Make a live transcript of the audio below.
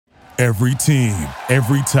Every team,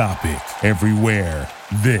 every topic, everywhere.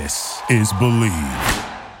 This is Believe.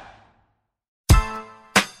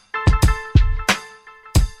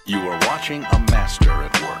 You are watching a master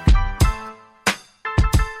at work.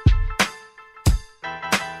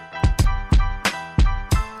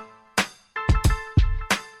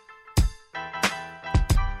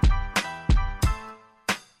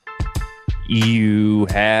 You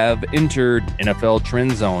have entered NFL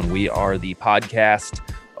Trend Zone. We are the podcast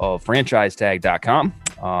of FranchiseTag.com.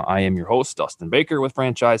 I am your host, Dustin Baker with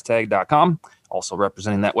FranchiseTag.com. Also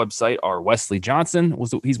representing that website are Wesley Johnson.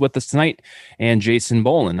 He's with us tonight, and Jason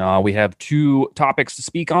Bolin. We have two topics to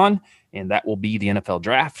speak on, and that will be the NFL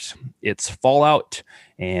Draft, its fallout,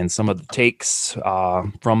 and some of the takes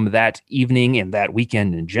from that evening and that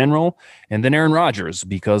weekend in general, and then Aaron Rodgers,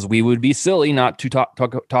 because we would be silly not to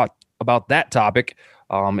talk about that topic.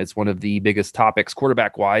 It's one of the biggest topics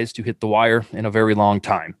quarterback-wise to hit the wire in a very long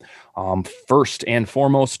time. First and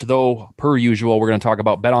foremost, though, per usual, we're going to talk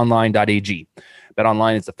about betonline.ag.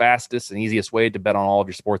 BetOnline is the fastest and easiest way to bet on all of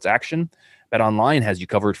your sports action. BetOnline has you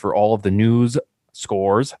covered for all of the news,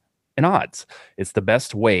 scores, and odds. It's the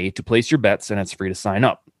best way to place your bets, and it's free to sign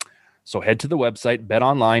up. So head to the website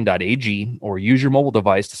betonline.ag or use your mobile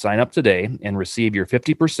device to sign up today and receive your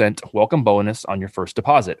 50% welcome bonus on your first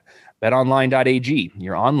deposit. betonline.ag,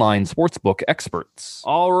 your online sportsbook experts.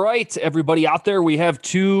 All right, everybody out there, we have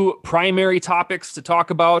two primary topics to talk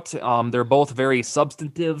about. They're both very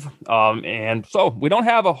substantive, and so we don't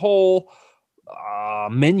have a whole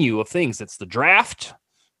menu of things. It's the draft,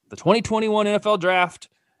 the 2021 NFL Draft,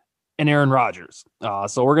 and Aaron Rodgers.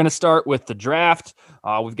 So we're going to start with the draft.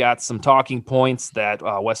 We've got some talking points that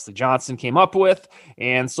Wesley Johnson came up with,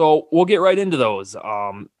 and so we'll get right into those.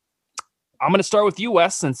 I'm going to start with you,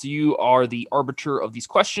 Wes, since you are the arbiter of these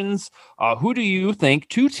questions. Who do you think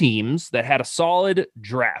two teams that had a solid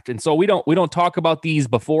draft? And so we don't talk about these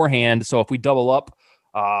beforehand. So if we double up,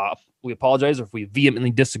 we apologize. Or if we vehemently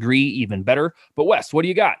disagree, even better. But Wes, what do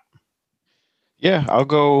you got? Yeah, I'll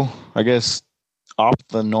go, I guess, off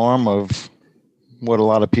the norm of what a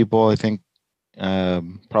lot of people, I think,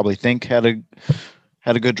 probably think had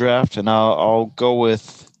a good draft, and I'll go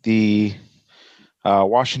with the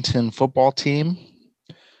Washington football team.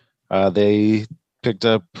 They picked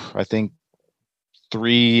up, I think,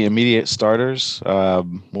 3 immediate starters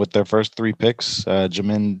with their first 3 picks: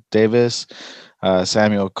 Jamin Davis,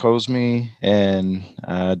 Samuel Cosmi, and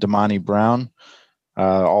Damani Brown.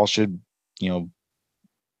 All should,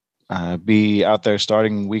 be out there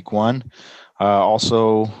starting week 1.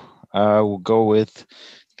 Also, we'll go with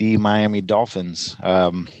the Miami Dolphins.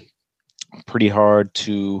 Pretty hard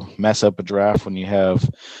to mess up a draft when you have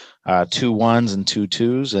 2 1s and 2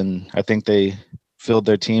 2s, and I think they filled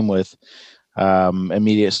their team with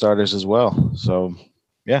immediate starters as well. So,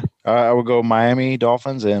 yeah, I would go Miami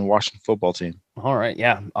Dolphins and Washington football team. All right,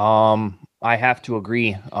 yeah. I have to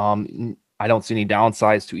agree. I don't see any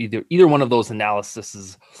downsides to either one of those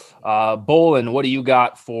analyses. Bolin, what do you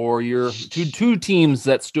got for your two teams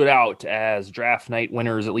that stood out as draft night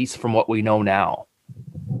winners, at least from what we know now?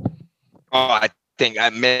 Oh, I think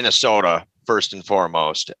Minnesota first and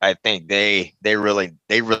foremost. I think they really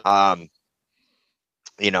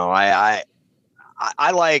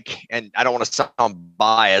I like, and I don't want to sound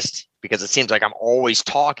biased because it seems like I'm always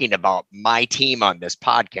talking about my team on this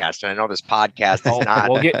podcast. And I know this podcast is not.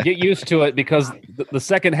 Well, get used to it, because the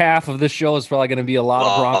second half of this show is probably going to be a lot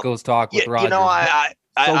of Broncos talk with Rodgers.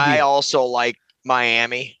 I also like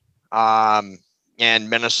Miami and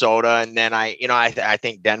Minnesota. And then I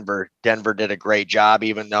think Denver did a great job,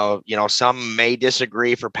 even though, some may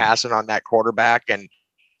disagree for passing on that quarterback. And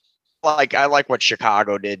I like what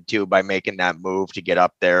Chicago did too, by making that move to get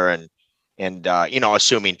up there and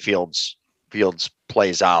assuming Fields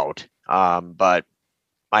plays out. But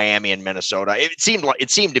Miami and Minnesota, it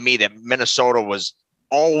seemed to me that Minnesota was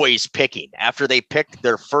always picking after they picked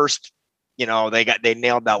their first, they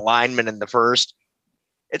nailed that lineman in the first.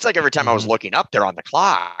 It's like every time I was looking up, they're on the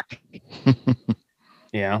clock.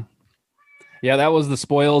 Yeah. Yeah. That was the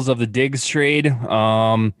spoils of the Diggs trade.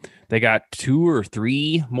 They got 2 or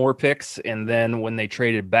 3 more picks. And then when they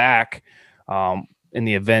traded back, in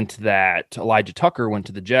the event that Elijah Tucker went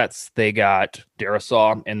to the Jets, they got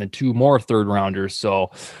Darisaw and then 2 more third rounders.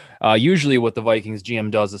 So usually what the Vikings GM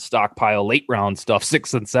does is stockpile late round stuff,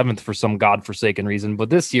 6th and 7th for some godforsaken reason. But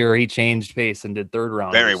this year he changed pace and did third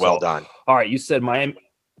round. Very well done. All right. You said Miami.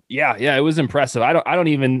 Yeah. It was impressive. I don't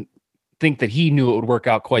even think that he knew it would work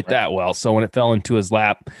out quite that well. So when it fell into his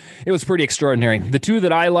lap, it was pretty extraordinary. The two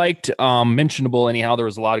that I liked, mentionable anyhow, there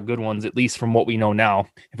was a lot of good ones, at least from what we know now.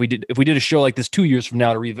 If we did a show like this 2 years from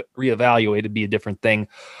now to reevaluate, it'd be a different thing.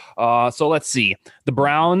 So let's see. The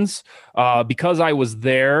Browns, because I was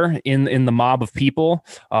there in the mob of people,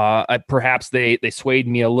 perhaps they swayed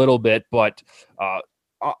me a little bit, but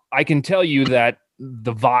I can tell you that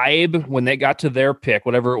the vibe when they got to their pick,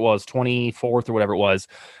 whatever it was, 24th or whatever it was,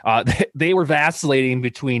 they were vacillating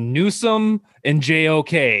between Newsome and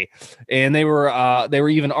JOK, and they were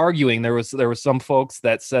even arguing. There was some folks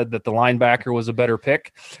that said that the linebacker was a better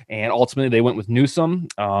pick, and ultimately they went with Newsome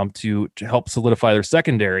to help solidify their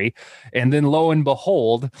secondary. And then lo and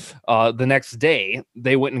behold, the next day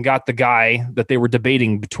they went and got the guy that they were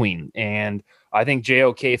debating between, and I think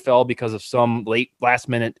JOK fell because of some last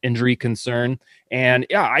minute injury concern. And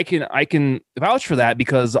yeah, I can vouch for that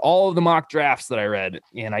because all of the mock drafts that I read,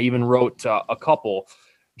 and I even wrote a couple,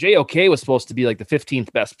 JOK was supposed to be like the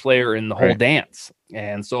 15th best player in the whole dance.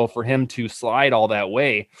 And so for him to slide all that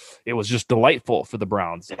way, it was just delightful for the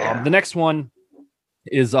Browns. The next one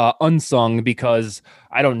is unsung because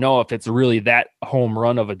I don't know if it's really that home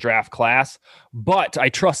run of a draft class, but I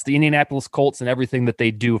trust the Indianapolis Colts and everything that they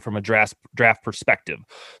do from a draft perspective.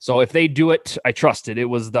 So if they do it, I trust it. It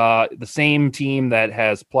was the same team that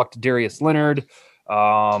has plucked Darius Leonard,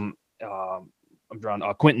 I'm drawing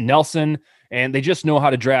Quentin Nelson, and they just know how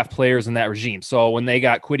to draft players in that regime. So when they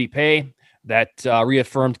got Kwity Paye, that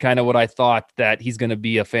reaffirmed kind of what I thought, that he's going to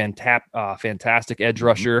be a fantastic edge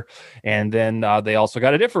rusher. And then they also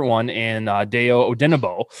got a different one in Deo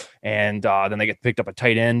Odenigbo, and then they picked up a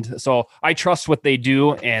tight end. So I trust what they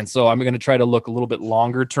do, and so I'm going to try to look a little bit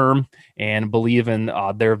longer term and believe in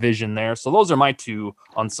their vision there. So those are my two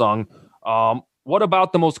unsung. What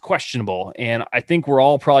about the most questionable? And I think we're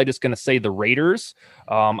all probably just going to say the Raiders.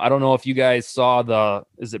 I don't know if you guys saw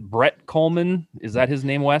is it Brett Coleman? Is that his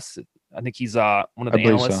name, Wes? I think he's one of the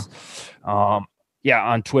analysts. So.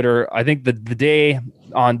 On Twitter. I think the day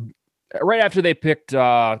right after they picked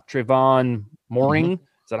Trayvon Moehrig, is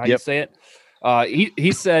that how you say it?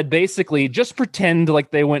 He said basically just pretend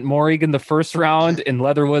like they went Moehrig in the first round and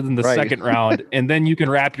Leatherwood in the second round, and then you can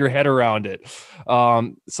wrap your head around it.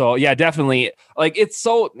 So yeah, definitely. Like it's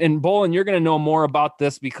so. And Bolin, you're going to know more about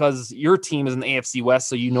this because your team is in the AFC West,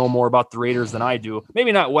 so you know more about the Raiders than I do.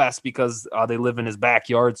 Maybe not West because they live in his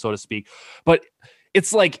backyard, so to speak. But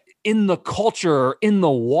it's like in the culture, in the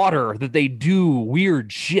water, that they do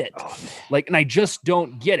weird shit. Like, and I just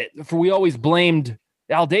don't get it. For we always blamed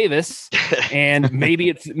Al Davis, and maybe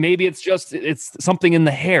it's just something in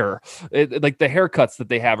the hair, like the haircuts that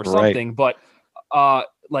they have or something. But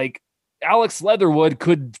like Alex Leatherwood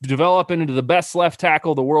could develop into the best left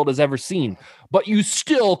tackle the world has ever seen, but you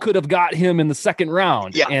still could have got him in the second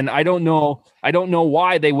round. Yeah. And I don't know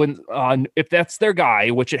why they wouldn't, if that's their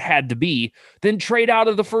guy, which it had to be, then trade out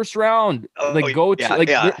of the first round.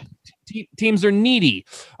 Teams are needy.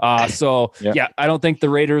 I don't think the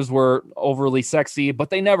Raiders were overly sexy,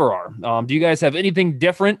 but they never are. Do you guys have anything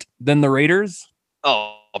different than the Raiders?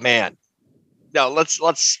 Oh man. No, let's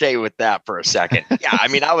stay with that for a second. Yeah. I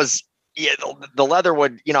mean, the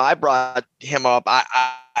Leatherwood, I brought him up.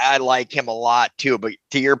 I like him a lot too, but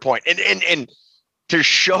to your point, and to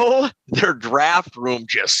show their draft room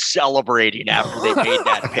just celebrating after they made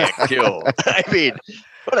that pick too. I mean,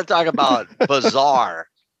 what I'm talking about, bizarre.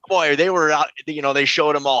 Boy, they were out, they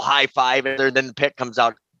showed him all high five, and then the pick comes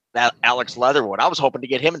out, that Alex Leatherwood. I was hoping to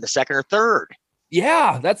get him in the second or third.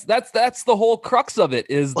 Yeah, that's the whole crux of it,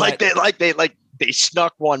 is they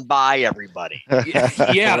snuck one by everybody.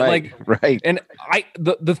 Yeah, right. And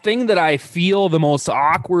the thing that I feel the most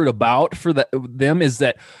awkward about for them is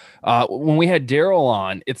that when we had Daryl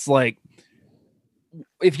on, it's like,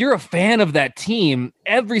 if you're a fan of that team,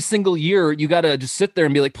 every single year you got to just sit there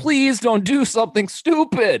and be like, please don't do something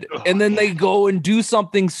stupid. And then they go and do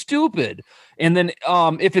something stupid. And then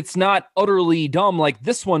if it's not utterly dumb like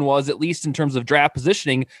this one was, at least in terms of draft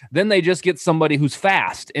positioning, then they just get somebody who's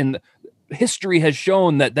fast. And history has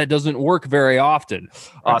shown that doesn't work very often.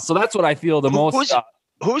 So that's what I feel the most.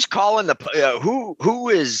 Who's calling who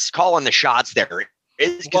is calling the shots there?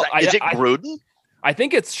 Is it Gruden? I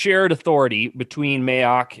think it's shared authority between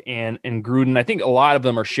Mayock and Gruden. I think a lot of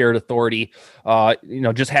them are shared authority,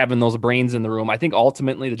 just having those brains in the room. I think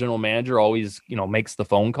ultimately the general manager always, makes the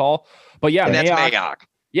phone call. But yeah, that's Mayock.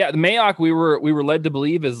 Yeah, the Mayock we were led to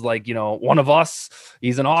believe is like, one of us.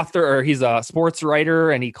 He's an author, or he's a sports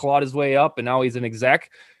writer, and he clawed his way up, and now he's an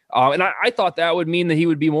exec. And I thought that would mean that he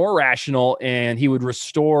would be more rational and he would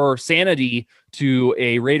restore sanity to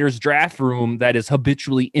a Raiders draft room that is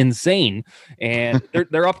habitually insane. And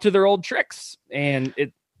they're up to their old tricks. And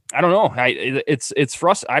I don't know. It's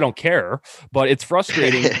frustrating. I don't care, but it's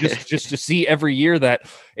frustrating just to see every year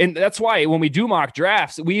that, and that's why when we do mock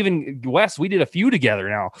drafts, we did a few together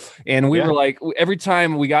now, and we were like, every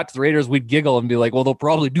time we got to the Raiders, we'd giggle and be like, well, they'll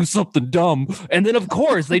probably do something dumb, and then of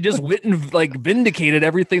course they just went and like vindicated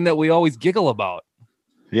everything that we always giggle about.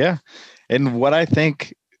 Yeah, and what I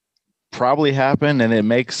think probably happened, and it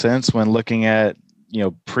makes sense when looking at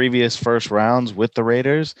previous first rounds with the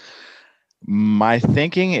Raiders. My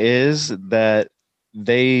thinking is that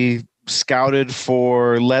they scouted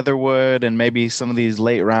for Leatherwood and maybe some of these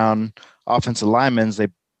late round offensive linemen.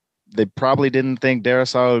 They probably didn't think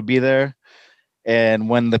Darrisaw would be there. And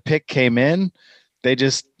when the pick came in, they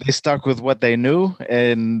stuck with what they knew.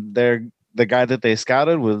 And the guy that they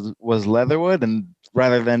scouted was Leatherwood, and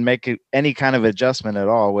rather than make any kind of adjustment at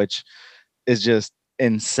all, which is just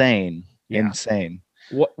insane.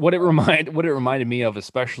 What it reminded me of,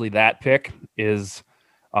 especially that pick, is,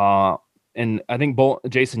 and I think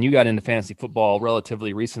Jason, you got into fantasy football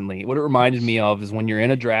relatively recently. What it reminded me of is when you're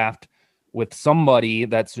in a draft with somebody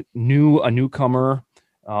that's a newcomer,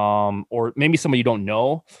 or maybe somebody you don't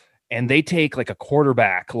know, and they take like a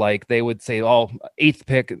quarterback, like they would say, 8th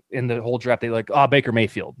pick in the whole draft. They like, Baker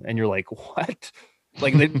Mayfield, and you're like, what?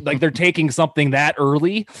 Like they're taking something that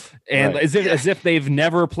early, and right. as if they've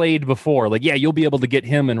never played before. Like, yeah, you'll be able to get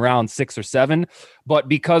him in round 6 or 7, but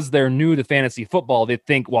because they're new to fantasy football, they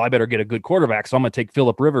think, well, I better get a good quarterback, so I'm going to take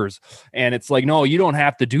Phillip Rivers. And it's like, no, you don't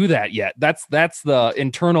have to do that yet. That's the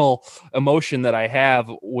internal emotion that I have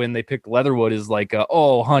when they pick Leatherwood, is like,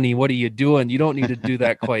 oh, honey, what are you doing? You don't need to do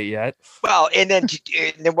that quite yet. Well, and then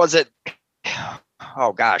was it?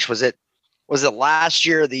 Oh gosh, was it last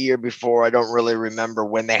year or the year before? I don't really remember,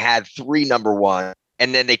 when they had 3 number 1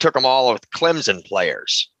 and then they took them all with Clemson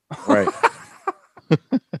players. Right.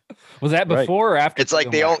 Was that before or after? It's like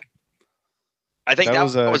I think that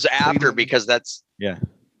was after, because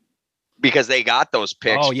because they got those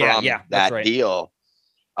picks from that deal.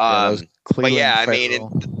 But yeah, I mean,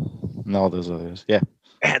 and all those others. Yeah.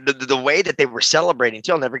 And the way that they were celebrating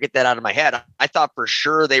too, I'll never get that out of my head. I thought for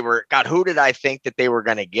sure they were, God, who did I think that they were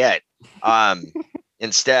going to get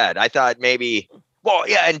instead? I thought maybe,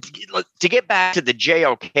 and to get back to the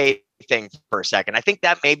JOK thing for a second, I think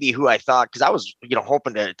that may be who I thought, because I was,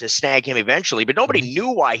 hoping to snag him eventually, but nobody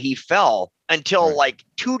knew why he fell until like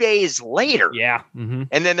 2 days later. Yeah. Mm-hmm.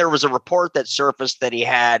 And then there was a report that surfaced that he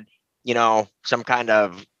had, some kind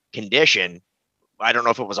of condition. I don't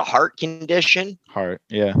know if it was a heart condition. Heart,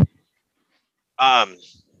 yeah. And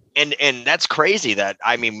that's crazy. That,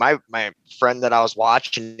 I mean, my friend that I was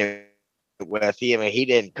watching with,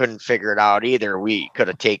 he couldn't figure it out either. We could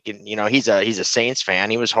have taken, he's a Saints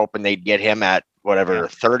fan. He was hoping they'd get him at whatever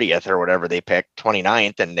 30th or whatever they picked,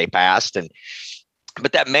 29th, and they passed.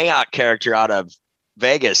 But that Mayock character out of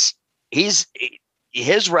Vegas, his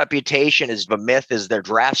reputation is a myth, is their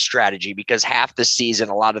draft strategy, because half the season,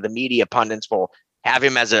 a lot of the media pundits will have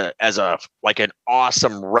him as a like an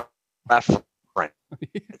awesome reference.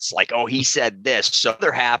 It's like, oh, he said this. So the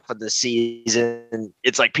other half of the season,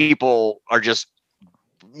 it's like people are just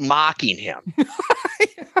mocking him.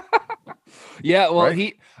 Yeah, well,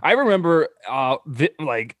 I remember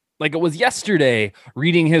like it was yesterday,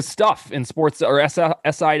 reading his stuff in sports or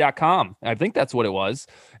SI.com. I think that's what it was.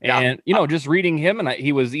 And, just reading him, and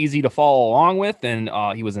he was easy to follow along with, and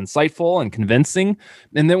he was insightful and convincing.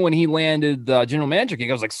 And then when he landed the general manager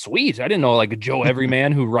gig, I was like, sweet. I didn't know like a Joe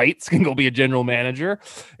Everyman who writes can go be a general manager.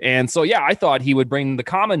 And so, yeah, I thought he would bring the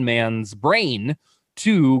common man's brain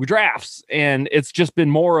to drafts, and it's just been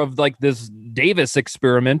more of like this Davis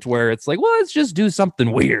experiment where it's like, well, let's just do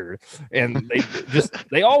something weird, and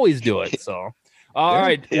they always do it. So all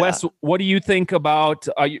right, Wes, what do you think about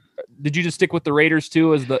did you just stick with the Raiders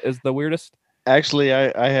too as the weirdest? Actually,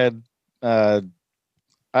 I have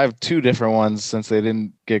 2 different ones since they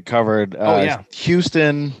didn't get covered.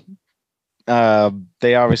 Houston,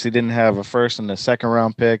 they obviously didn't have a first and a second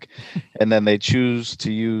round pick, and then they choose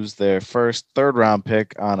to use their first, third round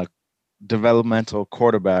pick on a developmental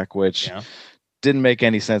quarterback, which didn't make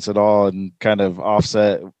any sense at all, and kind of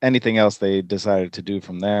offset anything else they decided to do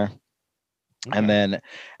from there. Okay. And then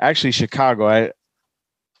actually Chicago,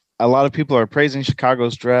 a lot of people are praising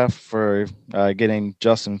Chicago's draft for getting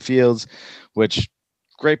Justin Fields, which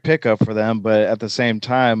great pickup for them, but at the same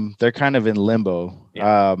time, they're kind of in limbo.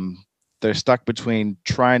 Yeah. they're stuck between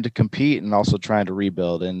trying to compete and also trying to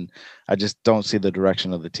rebuild, and I just don't see the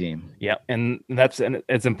direction of the team. Yeah, and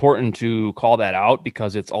it's important to call that out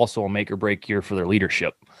because it's also a make or break year for their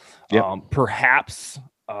leadership. Yep. Perhaps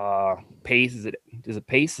Pace, is it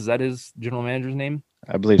Pace? Is that his general manager's name?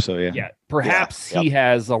 I believe so. Yeah. Yeah. Perhaps he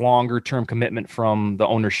has a longer term commitment from the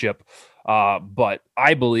ownership. But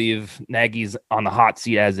I believe Nagy's on the hot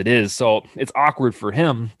seat as it is. So it's awkward for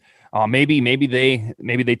him. Maybe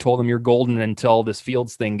they told him you're golden until this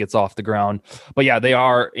Fields thing gets off the ground. But yeah, they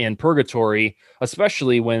are in purgatory,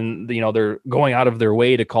 especially when they're going out of their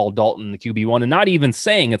way to call Dalton the QB1 and not even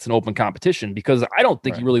saying it's an open competition, because I don't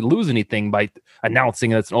think you really lose anything by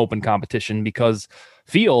announcing that it's an open competition, because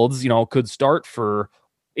Fields, could start for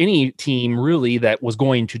any team really that was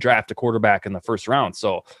going to draft a quarterback in the first round.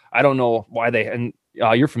 So I don't know why and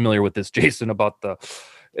you're familiar with this, Jason, about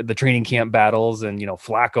the training camp battles and,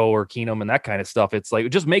 Flacco or Keenum and that kind of stuff. It's like,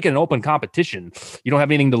 just make it an open competition. You don't have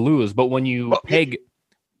anything to lose. But when you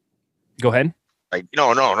go ahead. Right.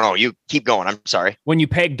 No, you keep going. I'm sorry. When you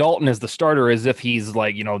peg Dalton as the starter, as if he's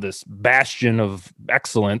like, this bastion of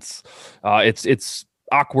excellence, it's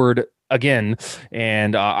awkward again.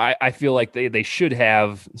 And I feel like they should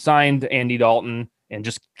have signed Andy Dalton and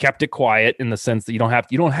just kept it quiet, in the sense that you don't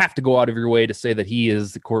have to go out of your way to say that he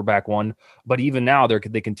is the quarterback one. But even now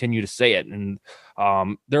they continue to say it. And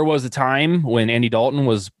there was a time when Andy Dalton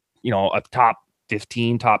was, a top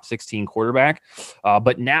 15, top 16 quarterback.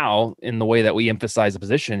 But now, in the way that we emphasize the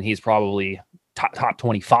position, he's probably top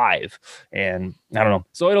 25. And I don't know.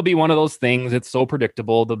 So it'll be one of those things. It's so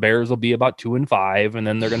predictable. The Bears will be about 2-5, and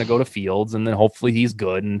then they're going to go to Fields, and then hopefully he's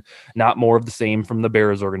good, and not more of the same from the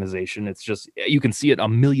Bears organization. It's just, you can see it a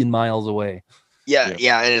million miles away. Yeah.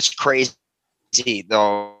 And it's crazy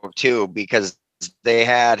though, too, because they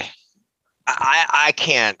had, I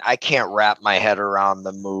can't wrap my head around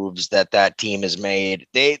the moves that team has made.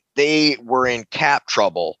 They were in cap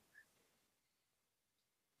trouble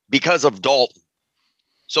because of Dalton.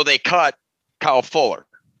 So they cut Kyle Fuller.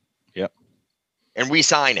 Yep. And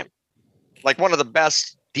re-sign him. Like one of the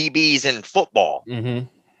best DBs in football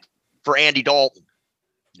for Andy Dalton.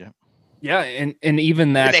 Yeah. Yeah. And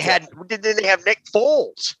even that. Then they have Nick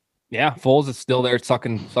Foles. Yeah. Foles is still there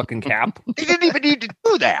sucking cap. They didn't even need to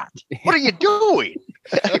do that. What are you doing?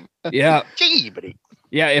 Yeah. Gee, buddy.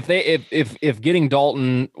 Yeah. If getting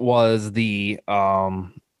Dalton was the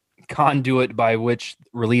conduit by which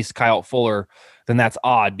released Kyle Fuller, then that's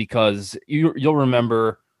odd, because you'll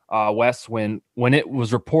remember, Wes, when it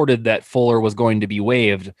was reported that Fuller was going to be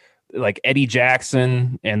waived, like Eddie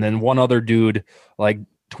Jackson and then one other dude like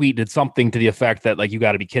tweeted something to the effect that, like, you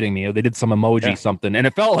got to be kidding me. They did some emoji something, and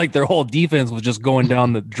it felt like their whole defense was just going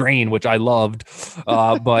down the drain, which I loved.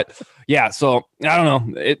 But yeah, so I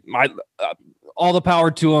don't know. All the power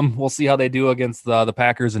to them. We'll see how they do against the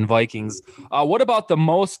Packers and Vikings. What about the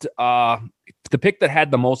pick that had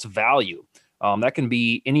the most value? That can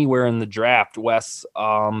be anywhere in the draft. Wes,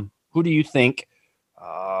 who do you think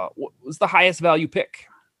was the highest value pick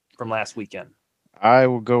from last weekend? I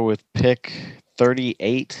will go with pick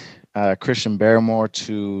 38, Christian Barmore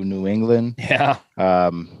to New England. Yeah.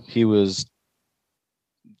 He was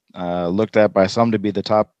looked at by some to be the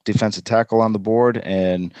top defensive tackle on the board,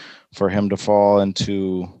 and for him to fall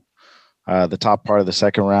into the top part of the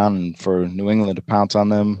second round, and for New England to pounce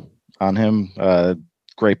on him,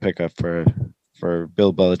 great pickup for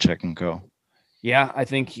Bill Belichick and co. Yeah, I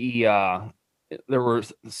think there were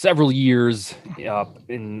several years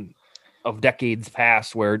of decades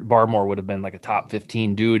past where Barmore would have been like a top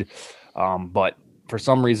 15 dude. But for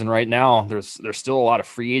some reason right now, there's still a lot of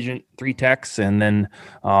free agent 3 techs, and then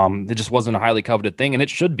it just wasn't a highly coveted thing, and it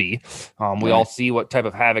should be. We all see what type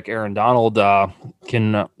of havoc Aaron Donald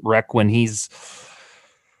can wreak when he's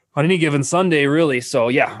on any given Sunday, really. So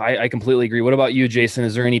yeah, I completely agree. What about you, Jason?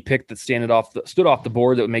 Is there any pick that stood off the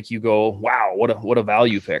board that would make you go, wow, what a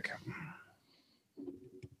value pick?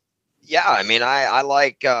 Yeah, I mean, I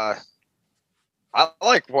like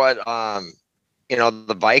what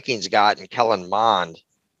the Vikings got in Kellen Mond.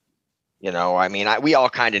 I mean, we all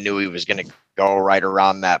kind of knew he was going to go right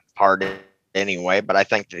around that part anyway, but I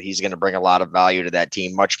think that he's going to bring a lot of value to that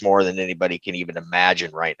team, much more than anybody can even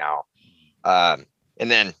imagine right now.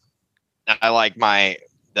 And then I like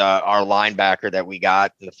our linebacker that we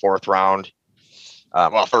got in the 4th round.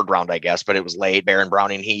 3rd round, I guess, but it was late. Baron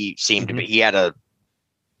Browning, he seemed to be, he had a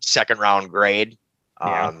 2nd round grade.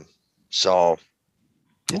 So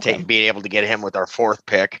being able to get him with our 4th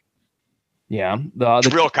pick. Yeah. The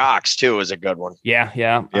Jabril Cox too is a good one. Yeah.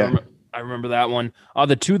 I remember that one.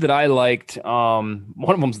 The 2 that I liked, one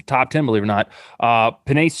of them's the top 10, believe it or not.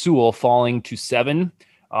 Penei Sewell falling to 7.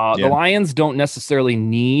 The Lions don't necessarily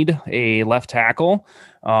need a left tackle,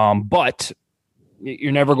 but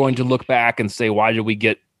you're never going to look back and say, why did we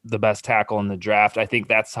get the best tackle in the draft? I think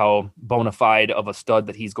that's how bona fide of a stud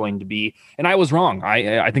that he's going to be. And I was wrong.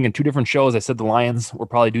 I think in 2 different shows, I said the Lions will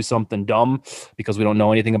probably do something dumb because we don't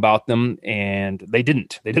know anything about them. And they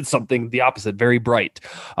didn't. They did something the opposite, very bright.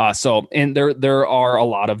 And there are a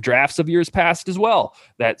lot of drafts of years past as well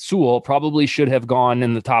that Sewell probably should have gone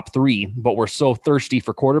in the top 3, but we're so thirsty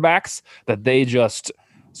for quarterbacks that they just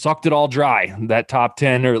sucked it all dry, that top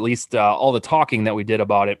 10, or at least all the talking that we did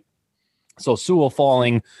about it. So Sewell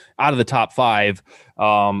falling out of the top 5,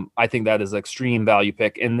 I think that is an extreme value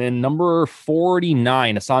pick. And then number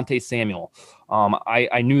 49, Asante Samuel.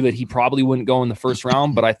 I knew that he probably wouldn't go in the first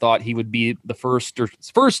round, but I thought he would be the first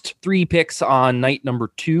 3 picks on night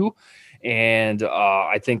number 2. And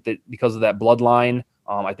I think that because of that bloodline,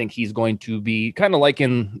 I think he's going to be kind of like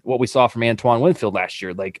in what we saw from Antoine Winfield last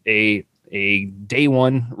year, like a day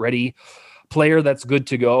one ready player that's good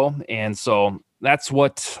to go. And so that's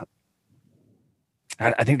what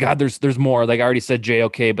I think. God, there's more. Like I already said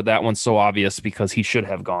JOK, but that one's so obvious because he should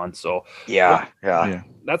have gone. So yeah.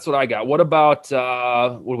 That's what I got. What about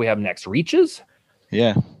what do we have next? Reaches?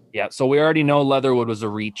 Yeah. So we already know Leatherwood was a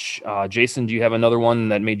reach. Jason, do you have another one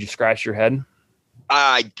that made you scratch your head?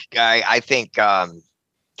 I think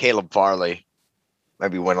Caleb Farley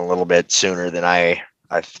maybe went a little bit sooner than I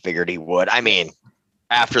figured he would. I mean,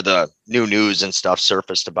 after the new news and stuff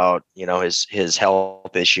surfaced about, his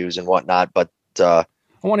health issues and whatnot, but I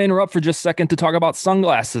want to interrupt for just a second to talk about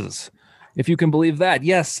sunglasses. If you can believe that.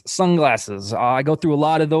 Yes, sunglasses. I go through a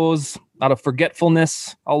lot of those out of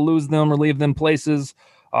forgetfulness. I'll lose them or leave them places.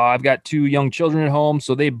 I've got 2 young children at home,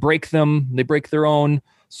 so they break them. They break their own,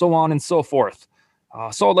 so on and so forth.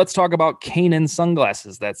 So let's talk about Kaenon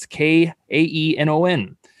sunglasses. That's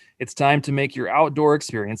Kaenon. It's time to make your outdoor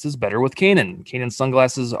experiences better with Kaenon. Kaenon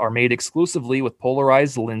sunglasses are made exclusively with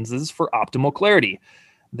polarized lenses for optimal clarity.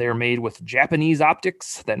 They're made with Japanese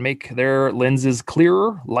optics that make their lenses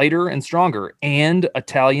clearer, lighter, and stronger, and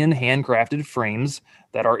Italian handcrafted frames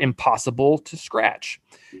that are impossible to scratch.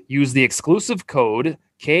 Use the exclusive code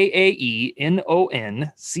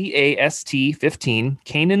KAENONCAST15,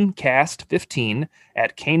 KaenonCast15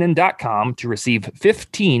 at Kaenon.com to receive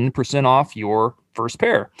 15% off your first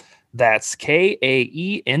pair. That's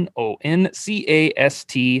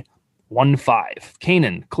KAENONCAST15.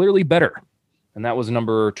 Kaenon, clearly better. And that was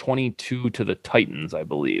number 22 to the Titans, I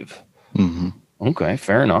believe. Mm-hmm. Okay,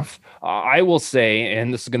 fair enough. I will say,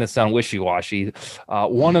 and this is going to sound wishy-washy,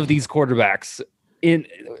 one of these quarterbacks, 2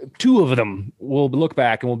 of them will look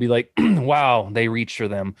back and will be like, wow, they reached for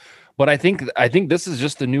them. But I think this is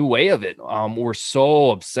just the new way of it. We're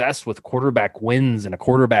so obsessed with quarterback wins and a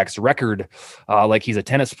quarterback's record, like he's a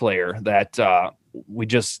tennis player, that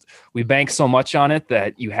we bank so much on it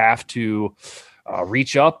that you have to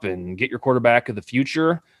reach up and get your quarterback of the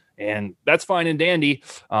future. And that's fine and dandy.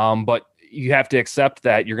 But you have to accept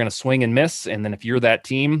that you're going to swing and miss. And then if you're that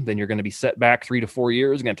team, then you're going to be set back 3 to 4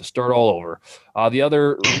 years. You're going to have to start all over.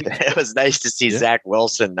 It was nice to see Zach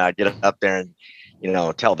Wilson get up there and,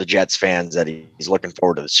 tell the Jets fans that he's looking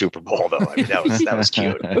forward to the Super Bowl, though. I mean, that was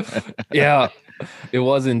cute. Yeah, it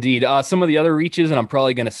was indeed. Some of the other reaches, and I'm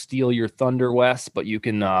probably going to steal your thunder, Wes, but you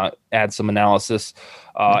can add some analysis.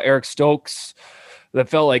 Eric Stokes, that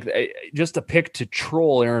felt like just a pick to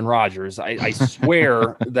troll Aaron Rodgers. I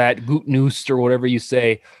swear that Gootnoose or whatever you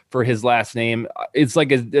say for his last name, it's like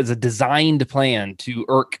it's a designed plan to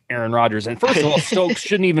irk Aaron Rodgers. And first of all, Stokes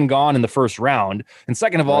shouldn't even gone in the first round. And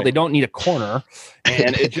second of all, They don't need a corner.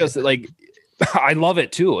 And it just like, I love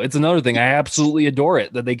it too. It's another thing. I absolutely adore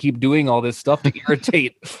it that they keep doing all this stuff to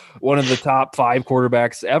irritate one of the top 5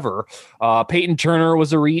 quarterbacks ever. Peyton Turner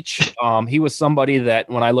was a reach. He was somebody that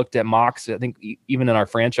when I looked at mocks, I think even in our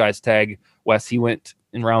franchise tag, Wes, he went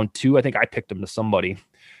in round 2. I think I picked him to somebody.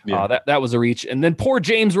 Yeah. That was a reach. And then poor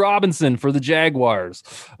James Robinson for the Jaguars.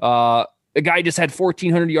 The guy just had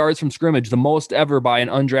 1,400 yards from scrimmage, the most ever by an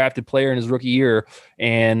undrafted player in his rookie year.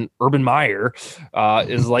 And Urban Meyer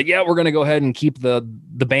is like, yeah, we're going to go ahead and keep the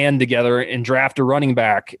band together and draft a running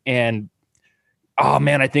back. And, oh,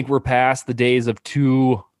 man, I think we're past the days of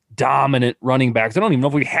 2 dominant running backs. I don't even know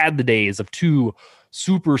if we had the days of 2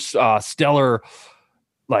 super stellar,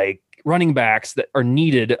 like, running backs that are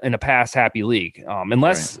needed in a pass-happy league.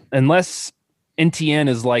 Unless NTN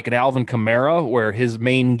is like an Alvin Kamara, where his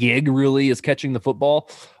main gig really is catching the football.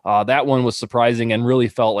 That one was surprising and really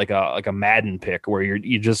felt like a Madden pick where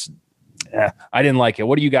you just, I didn't like it.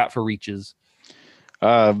 What do you got for reaches?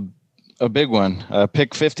 A big one.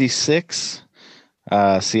 Pick 56.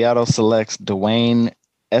 Seattle selects Dwayne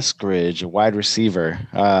Eskridge, a wide receiver.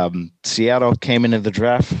 Seattle came into the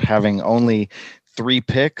draft having only 3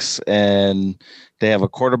 picks, and they have a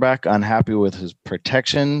quarterback unhappy with his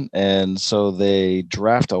protection, and so they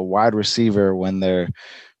draft a wide receiver when they're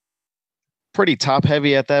pretty top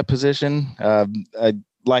heavy at that position. I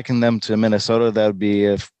liken them to Minnesota. That would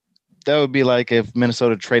be like if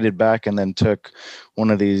Minnesota traded back and then took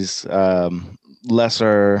one of these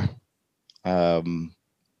lesser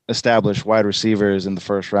established wide receivers in the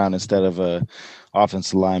first round instead of a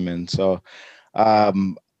offensive lineman. So I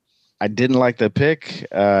didn't like the pick.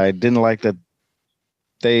 I didn't like that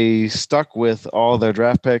they stuck with all their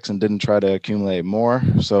draft picks and didn't try to accumulate more.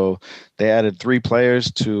 So they added 3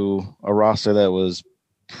 players to a roster that was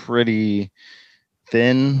pretty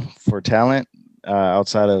thin for talent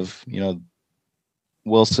outside of,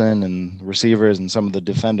 Wilson and receivers and some of the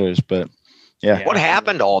defenders. But yeah. What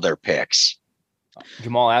happened to all their picks?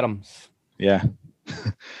 Jamal Adams. Yeah.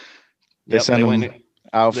 They sent him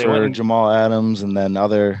out for Jamal Adams and then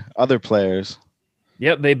other players.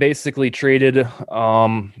 Yep, they basically traded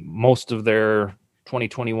most of their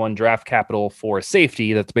 2021 draft capital for a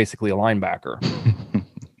safety that's basically a linebacker.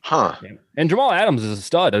 Huh. And Jamal Adams is a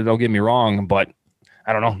stud, don't get me wrong, but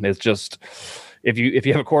I don't know. It's just if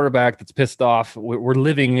you have a quarterback that's pissed off, we're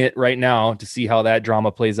living it right now to see how that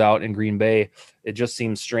drama plays out in Green Bay. It just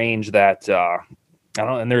seems strange that I don't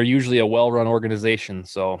know, and they're usually a well-run organization.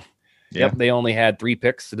 So, yep, they only had 3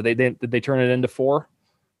 picks. Did they turn it into 4?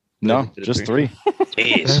 No, just 3.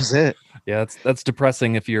 That's it. Yeah, that's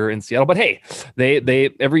depressing if you're in Seattle. But hey, they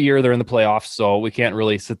every year they're in the playoffs, so we can't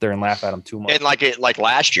really sit there and laugh at them too much. And like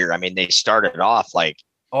last year, I mean, they started off like,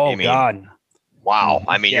 God, wow.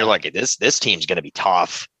 I mean, you're like, this team's going to be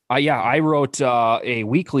tough. I wrote a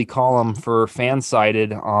weekly column for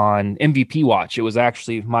Fansided on MVP Watch. It was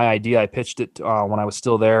actually my idea. I pitched it when I was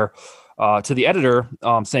still there to the editor,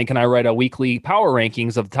 saying, can I write a weekly power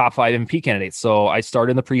rankings of the top 5 MVP candidates? So I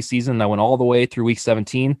started in the preseason and I went all the way through week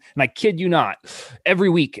 17. And I kid you not, every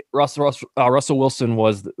week, Russell Wilson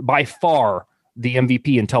was by far the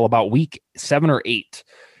MVP until about week 7 or 8.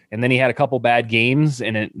 And then he had a couple bad games.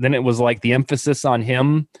 And then it was like the emphasis on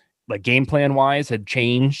him, like game plan wise, had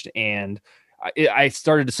changed. And I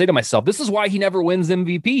started to say to myself, this is why he never wins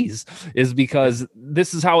MVPs, is because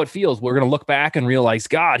this is how it feels. We're going to look back and realize,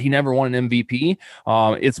 God, he never won an MVP.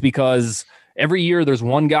 It's because every year there's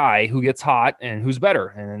one guy who gets hot and who's better.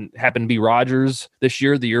 And it happened to be Rodgers this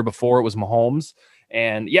year. The year before it was Mahomes.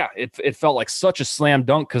 And yeah, it felt like such a slam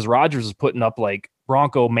dunk because Rodgers was putting up like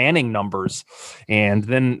Bronco Manning numbers. And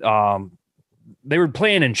then they were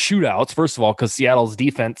playing in shootouts, first of all, because Seattle's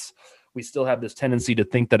defense, we still have this tendency to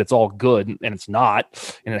think that it's all good, and it's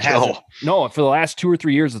not. And it hasn't. No, for the last 2 or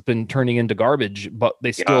 3 years, it's been turning into garbage. But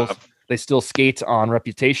they still skate on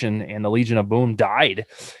reputation. And the Legion of Boom died,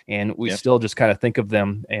 and we still just kind of think of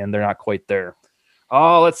them, and they're not quite there.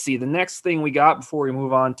 Oh, let's see. The next thing we got before we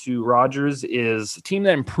move on to Rodgers is a team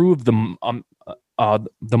that improved the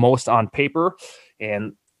most on paper,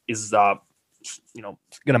 and is going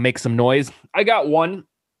to make some noise. I got one.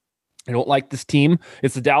 I don't like this team.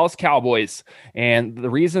 It's the Dallas Cowboys. And the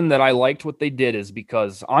reason that I liked what they did is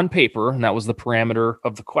because on paper, and that was the parameter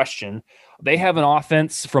of the question, they have an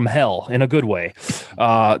offense from hell in a good way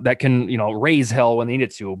that can, raise hell when they need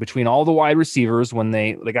it to. Between all the wide receivers, when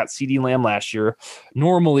they got CeeDee Lamb last year,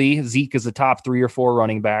 normally Zeke is a top 3 or 4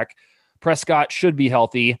 running back. Prescott should be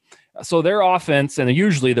healthy. So their offense, and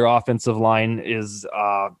usually their offensive line is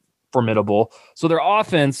formidable. So their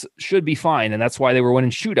offense should be fine. And that's why they were winning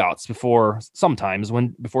shootouts before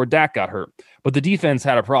Dak got hurt. But the defense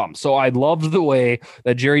had a problem. So I loved the way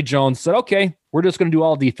that Jerry Jones said, okay, we're just going to do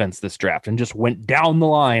all defense this draft, and just went down the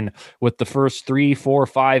line with the first 3, 4,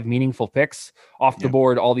 5 meaningful picks off the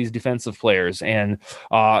board, all these defensive players. And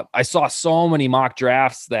I saw so many mock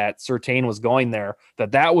drafts that Surtain was going there,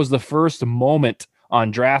 that was the first moment on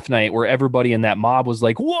draft night where everybody in that mob was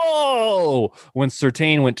like, whoa, when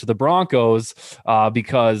Surtain went to the Broncos,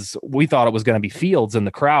 because we thought it was going to be Fields in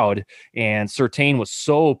the crowd. And Surtain was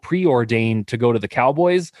so preordained to go to the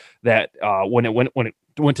Cowboys that when it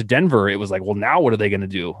went to Denver, it was like, well, now what are they going to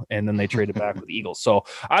do? And then they traded back with the Eagles. So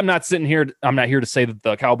I'm not here to say that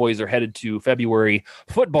the Cowboys are headed to February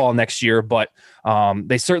football next year, but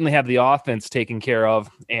they certainly have the offense taken care of.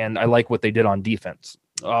 And I like what they did on defense.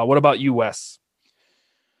 What about you, Wes?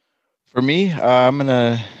 For me, I'm going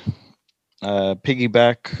to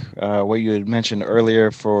piggyback what you had mentioned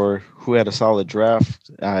earlier for who had a solid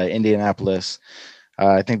draft, Indianapolis.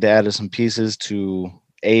 I think they added some pieces to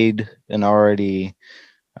aid an already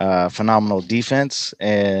phenomenal defense,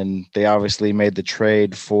 and they obviously made the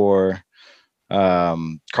trade for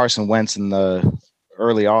Carson Wentz in the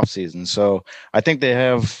early offseason. So I think they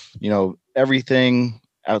have, everything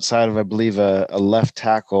outside of, I believe, a left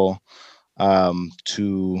tackle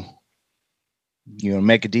to,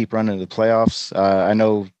 make a deep run into the playoffs. I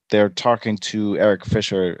know they're talking to Eric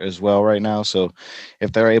Fisher as well right now. So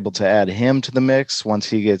if they're able to add him to the mix once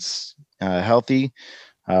he gets healthy,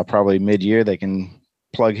 probably mid-year, they can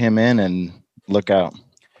plug him in and look out.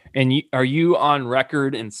 And are you on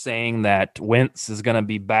record in saying that Wentz is going to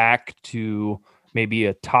be back to maybe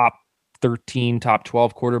a top 13, top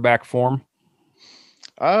 12 quarterback form?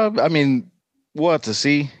 I mean, we'll have to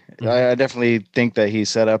see. Mm-hmm. I definitely think that he's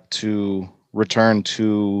set up to return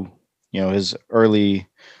to, his early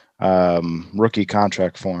rookie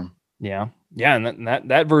contract form. Yeah. And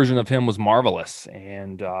that version of him was marvelous.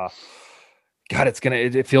 And God,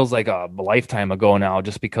 it feels like a lifetime ago now,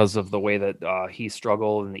 just because of the way that he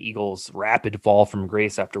struggled and the Eagles' rapid fall from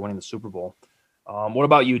grace after winning the Super Bowl. What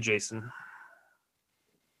about you, Jason?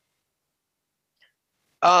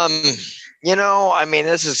 I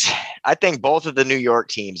think both of the New York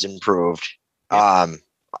teams improved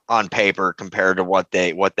on paper compared to what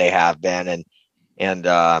they have been. And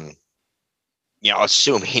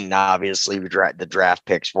assuming obviously the draft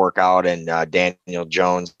picks work out and Daniel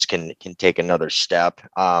Jones can take another step.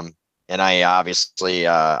 And I obviously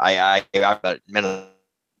I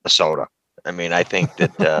Minnesota. I mean, I think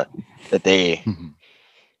that that they.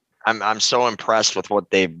 I'm so impressed with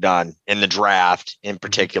what they've done in the draft, in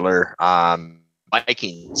particular.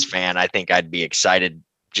 Vikings fan, I think I'd be excited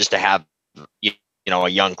just to have a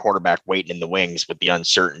young quarterback waiting in the wings with the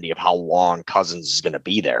uncertainty of how long Cousins is going to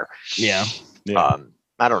be there. Yeah.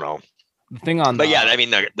 I don't know. The thing on, but yeah, I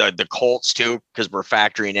mean the Colts too, because we're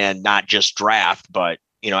factoring in not just draft, but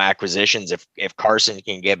acquisitions. If Carson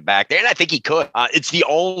can get back there, and I think he could. It's the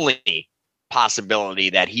only possibility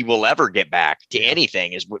that he will ever get back to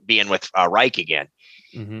anything is being with Reich again.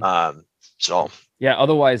 Mm-hmm. So yeah,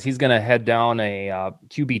 otherwise he's going to head down a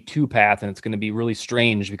QB2 path, and it's going to be really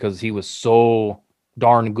strange because he was so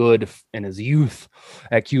darn good in his youth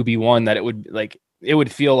at QB1 that it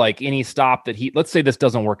would feel like any stop that let's say this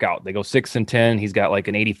doesn't work out. They go 6-10. He's got like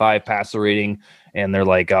an 85 passer rating, and they're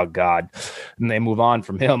like, oh God. And they move on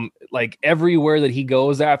from him. Like everywhere that he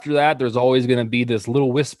goes after that, there's always going to be this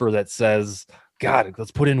little whisper that says, God, let's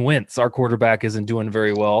put in Wentz. Our quarterback isn't doing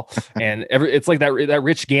very well. And it's like that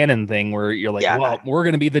Rich Gannon thing where you're like, well, we're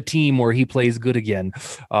going to be the team where he plays good again.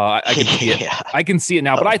 I can see it. I can see it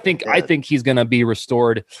now, but I think he's going to be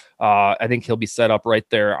restored. I think he'll be set up right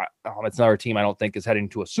there. It's another team I don't think is heading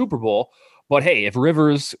to a Super Bowl, but hey, if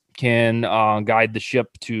Rivers can guide the ship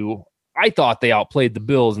to, I thought they outplayed the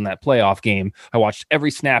Bills in that playoff game. I watched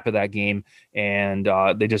every snap of that game, and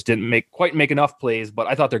they just didn't quite make enough plays. But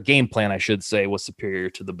I thought their game plan, I should say, was superior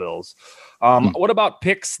to the Bills. What about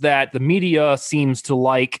picks that the media seems to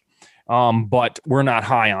like, but we're not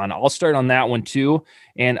high on? I'll start on that one too.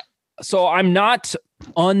 And so I'm not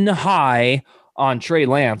unhigh on Trey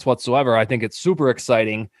Lance whatsoever. I think it's super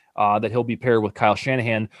exciting that he'll be paired with Kyle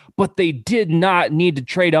Shanahan, but they did not need to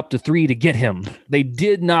trade up to 3 to get him. They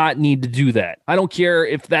did not need to do that. I don't care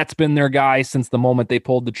if that's been their guy since the moment they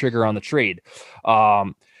pulled the trigger on the trade.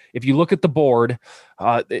 If you look at the board,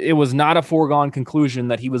 it was not a foregone conclusion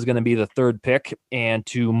that he was going to be the third pick, and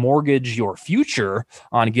to mortgage your future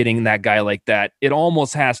on getting that guy like that, it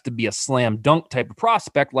almost has to be a slam dunk type of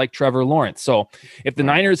prospect like Trevor Lawrence. So if the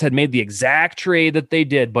Niners had made the exact trade that they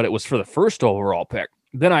did, but it was for the first overall pick,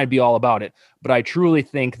 then I'd be all about it. But I truly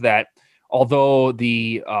think that although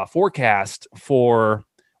the forecast for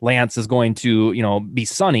Lance is going to, be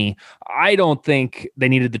sunny, I don't think they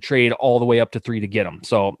needed to trade all the way up to 3 to get him.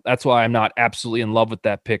 So that's why I'm not absolutely in love with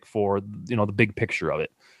that pick for, the big picture of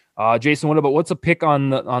it. Jason, what's a pick on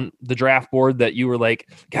the draft board that you were like,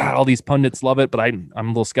 God, all these pundits love it, but I'm a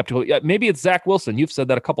little skeptical. Yeah, maybe it's Zach Wilson. You've said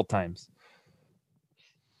that a couple times.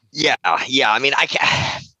 Yeah. I mean,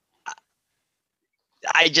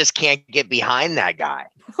 I just can't get behind that guy.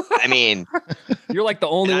 I mean, you're like the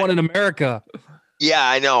only one in America. Yeah,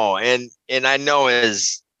 I know. And I know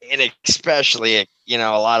and especially, a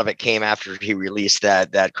lot of it came after he released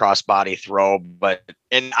that crossbody throw,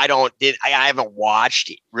 and I haven't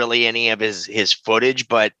watched really any of his footage,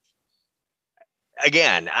 but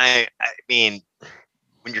again, I mean,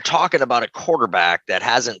 when you're talking about a quarterback that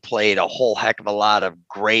hasn't played a whole heck of a lot of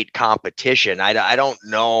great competition, I don't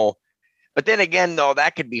know. But then again, though,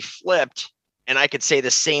 that could be flipped. And I could say the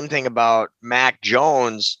same thing about Mac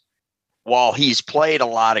Jones. While he's played a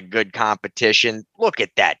lot of good competition, look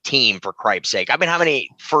at that team, for cripe's sake. I mean, how many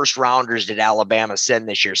first rounders did Alabama send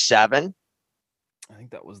this year? 7? I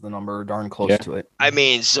think that was the number, darn close to it. I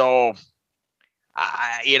mean, so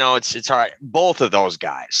It's hard. Both of those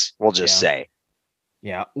guys, we'll just say.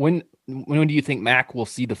 Yeah. When do you think Mac will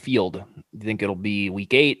see the field? Do you think it'll be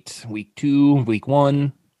week 8, week 2, week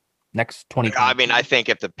 1, next 20? I mean, I think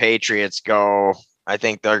if the Patriots go, I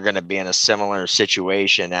think they're going to be in a similar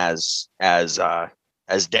situation as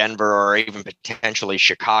Denver or even potentially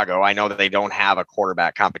Chicago. I know that they don't have a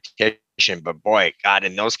quarterback competition, but boy, God,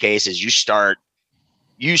 in those cases, you start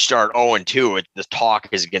 0-2, the talk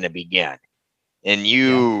is going to begin. And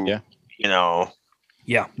Yeah,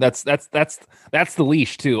 that's the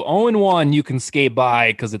leash too. 0-1 you can skate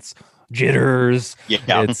by because it's jitters. Yeah,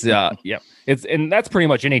 it's and that's pretty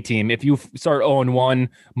much any team. If you start 0-1,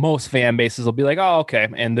 most fan bases will be like, oh, okay,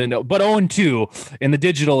 and then but 0-2 in the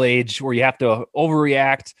digital age where you have to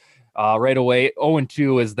overreact right away.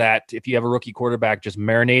 0-2 is that if you have a rookie quarterback just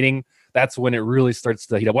marinating, that's when it really starts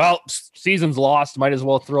to heat up. Well, season's lost. Might as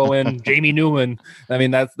well throw in Jamie Newman. I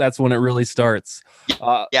mean, that's when it really starts.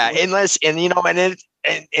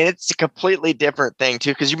 And it's a completely different thing too,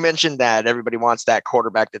 because you mentioned that everybody wants that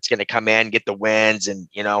quarterback that's going to come in, get the wins, and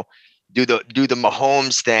do the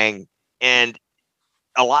Mahomes thing. And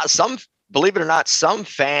believe it or not, some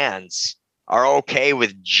fans are okay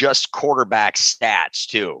with just quarterback stats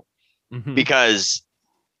too, because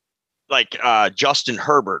like Justin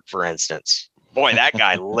Herbert, for instance, boy, that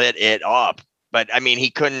guy lit it up. But I mean, he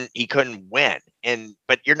couldn't win.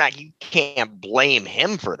 But you can't blame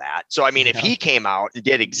him for that. So, I mean, if he came out and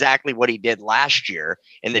did exactly what he did last year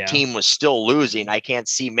and the team was still losing, I can't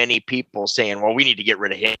see many people saying, well, we need to get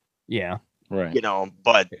rid of him. Yeah. Right.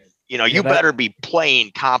 But you better be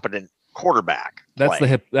playing competent quarterback.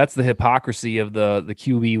 That's the hypocrisy of the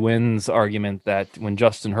QB wins argument that when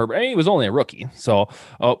Justin Herbert, he was only a rookie. So,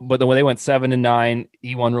 but when they went 7-9,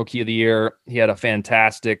 he won Rookie of the Year. He had a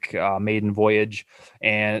fantastic maiden voyage,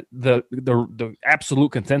 and the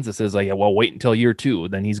absolute consensus is like, well, wait until year 2,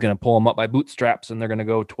 then he's going to pull them up by bootstraps, and they're going to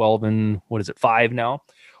go 12-5 now.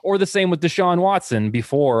 Or the same with Deshaun Watson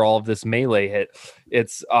before all of this melee hit.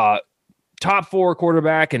 It's top 4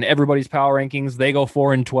 quarterback in everybody's power rankings. They go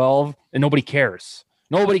 4-12, and nobody cares.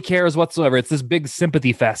 Nobody cares whatsoever. It's this big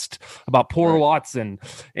sympathy fest about poor Watson,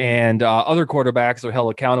 and other quarterbacks are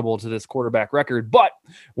held accountable to this quarterback record. But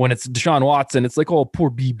when it's Deshaun Watson, it's like, oh, poor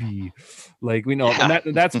BB. Like, we know,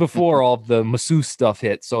 and that's before all of the masseuse stuff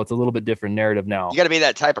hit. So it's a little bit different narrative now. You got to be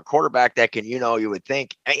that type of quarterback that can, you would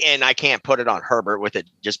think, and I can't put it on Herbert with it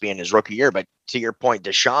just being his rookie year, but to your point,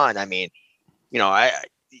 Deshaun, I mean,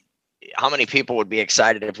 how many people would be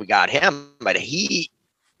excited if we got him? But he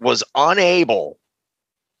was unable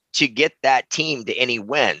to get that team to any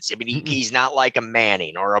wins. I mean, he's not like a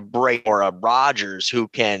Manning or a Brady or a Rodgers who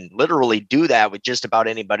can literally do that with just about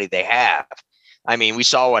anybody they have. I mean, we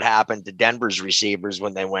saw what happened to Denver's receivers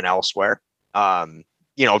when they went elsewhere.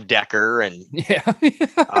 Decker and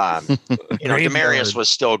Demarius was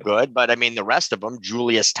still good, but I mean the rest of them,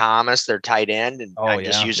 Julius Thomas, their tight end, and I'm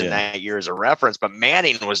just using that year as a reference. But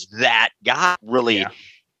Manning was that guy, really.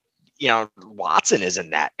 Watson isn't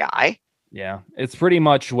that guy. Yeah, it's pretty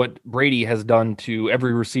much what Brady has done to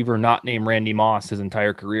every receiver not named Randy Moss his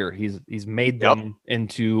entire career. He's made them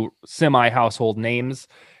into semi-household names.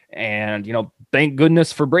 And, thank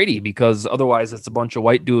goodness for Brady, because otherwise it's a bunch of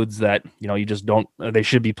white dudes that, you just don't, they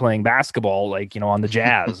should be playing basketball, like, on the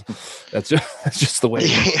Jazz. that's just the way.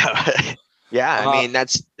 Yeah. I mean,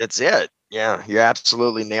 that's it. Yeah. You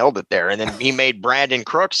absolutely nailed it there. And then he made Brandon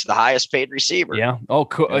Crooks the highest paid receiver. Yeah. Oh,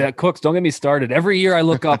 Cooks, don't get me started. Every year I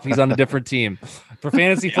look up, he's on a different team. For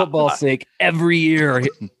fantasy football's sake, every year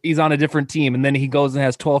he's on a different team, and then he goes and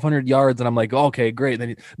has 1,200 yards, and I'm like, okay, great.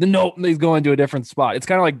 Then he's going to a different spot. It's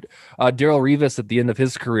kind of like Darrell Revis at the end of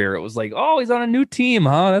his career. It was like, oh, he's on a new team,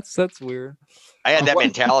 huh? That's weird. I had that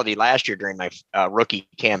mentality last year during my rookie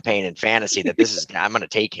campaign in fantasy that I'm going to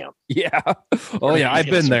take him. Yeah. Oh yeah, I've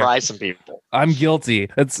been there. Surprise some people. I'm guilty.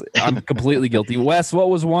 I'm completely guilty. Wes,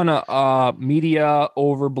 what was one media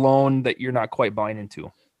overblown that you're not quite buying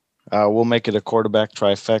into? We'll make it a quarterback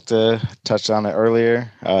trifecta. Touched on it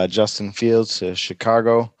earlier. Justin Fields to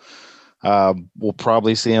Chicago. We'll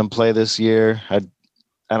probably see him play this year. I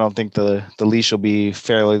don't think the leash will be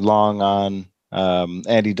fairly long on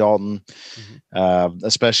Andy Dalton,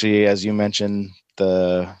 especially as you mentioned,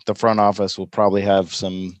 the front office will probably have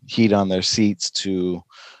some heat on their seats to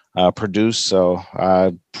produce. So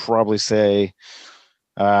I'd probably say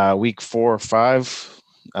week 4 or 5,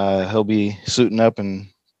 he'll be suiting up and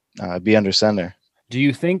be under center. Do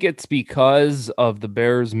you think it's because of the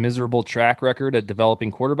Bears' miserable track record at developing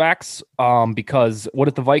quarterbacks? Because what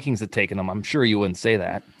if the Vikings had taken them? I'm sure you wouldn't say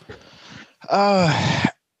that. I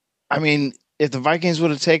mean, if the Vikings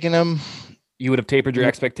would have taken him, you would have tapered your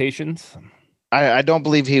expectations. I don't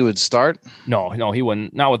believe he would start. No, he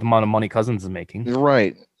wouldn't. Not with the amount of money Cousins is making.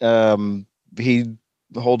 Right. He'd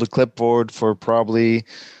hold a clipboard for probably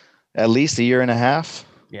at least a year and a half.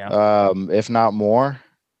 Yeah. If not more.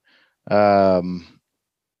 I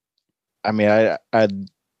mean, I'd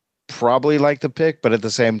probably like the pick, but at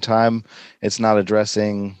the same time, it's not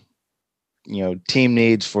addressing, team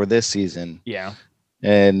needs for this season. Yeah.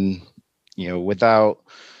 And,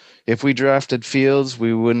 if we drafted Fields,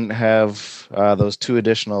 we wouldn't have those 2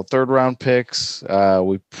 additional 3rd-round picks.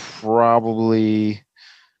 We probably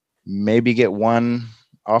maybe get 1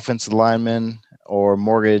 offensive lineman or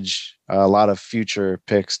mortgage a lot of future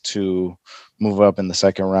picks to move up in the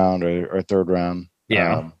 2nd round or 3rd round.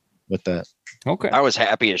 Yeah. With that. Okay. I was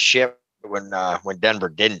happy as shit when Denver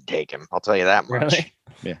didn't take him. I'll tell you that much.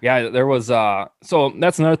 Really? Yeah. There was so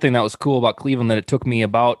that's another thing that was cool about Cleveland, that it took me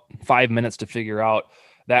about 5 minutes to figure out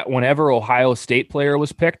that whenever Ohio State player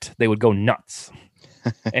was picked, they would go nuts.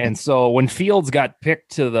 And so when Fields got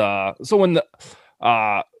picked when the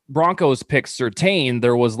Broncos picked Surtain,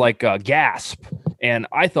 there was like a gasp. And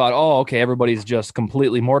I thought, oh, okay, everybody's just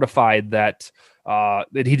completely mortified that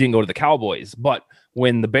he didn't go to the Cowboys. But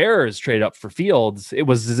when the Bears traded up for Fields, it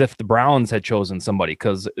was as if the Browns had chosen somebody,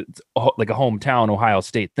 because it's like a hometown Ohio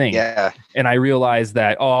State thing. Yeah. And I realized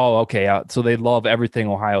that, oh, okay, so they love everything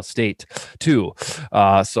Ohio State too.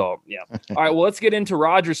 So, yeah. All right, well, let's get into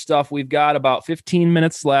Rodgers stuff. We've got about 15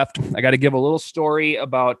 minutes left. I got to give a little story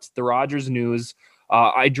about the Rodgers news.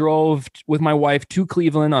 I drove with my wife to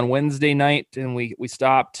Cleveland on Wednesday night, and we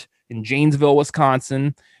stopped in Janesville,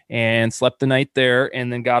 Wisconsin, and slept the night there,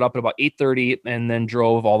 and then got up at about 8:30 and then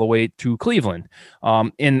drove all the way to Cleveland.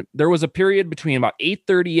 And there was a period between about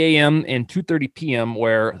 8:30 a.m. and 2:30 p.m.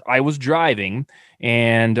 where I was driving,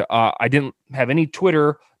 and I didn't have any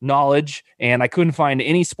Twitter knowledge, and I couldn't find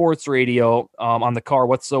any sports radio on the car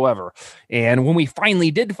whatsoever. And when we finally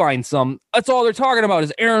did find some, that's all they're talking about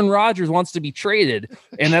is Aaron Rodgers wants to be traded.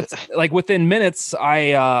 And that's like within minutes,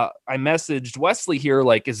 I messaged Wesley here,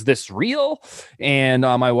 like, is this real? And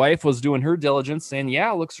my wife was doing her diligence saying,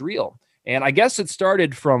 yeah, it looks real. And I guess it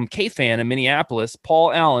started from K-Fan in Minneapolis.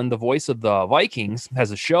 Paul Allen, the voice of the Vikings, has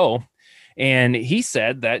a show. And he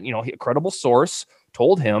said that, a credible source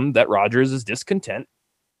told him that Rodgers is discontent.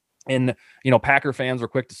 And, Packer fans were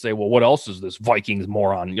quick to say, well, what else is this Vikings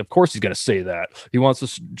moron? Of course he's going to say that. He wants to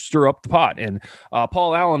stir up the pot. And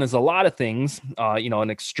Paul Allen is a lot of things,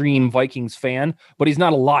 an extreme Vikings fan, but he's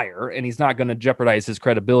not a liar, and he's not going to jeopardize his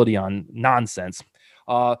credibility on nonsense.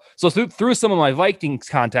 So through some of my Vikings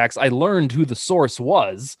contacts, I learned who the source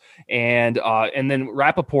was, and then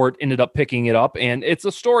Rappaport ended up picking it up, and it's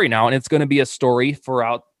a story now, and it's going to be a story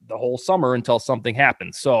throughout the whole summer until something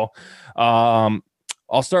happens. So,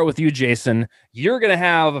 I'll start with you, Jason. You're going to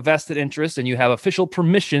have a vested interest, and you have official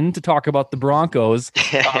permission to talk about the Broncos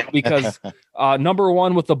because number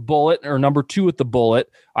 1 with the bullet, or number 2 with the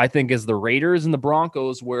bullet, I think is the Raiders and the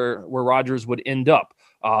Broncos where Rodgers would end up.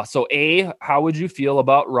 So A, how would you feel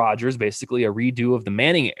about Rodgers, basically a redo of the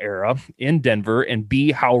Manning era in Denver, and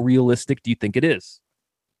B, how realistic do you think it is?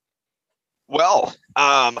 Well,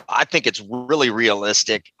 I think it's really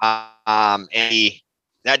realistic. And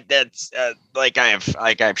that's like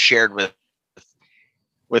I've shared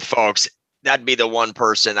with folks, that'd be the one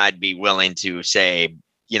person I'd be willing to say,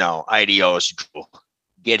 adios,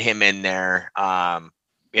 get him in there.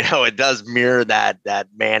 It does mirror that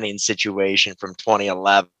Manning situation from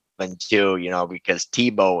 2011 too, because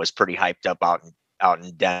Tebow was pretty hyped up out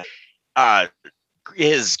in Denver.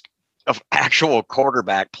 His actual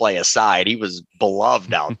quarterback play aside, he was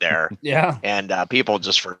beloved out there. Yeah. And people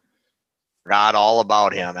just forgot all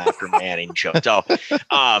about him after Manning showed. So,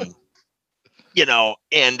 and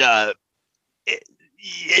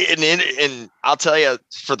I'll tell you,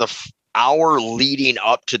 for the hour leading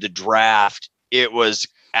up to the draft, it was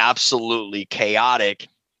absolutely chaotic.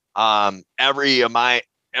 Every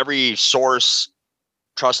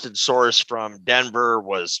trusted source from Denver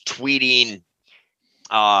was tweeting,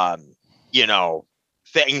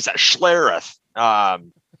 things that Schlereth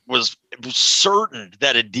was certain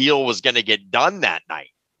that a deal was going to get done that night.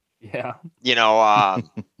 Yeah.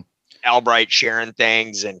 Albright sharing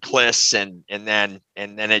things and Kliss and then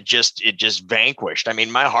it just vanquished. I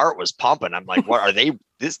mean, my heart was pumping. I'm like, what are they?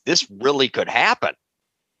 This really could happen.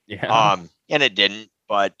 Yeah. And it didn't,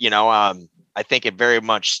 but I think it very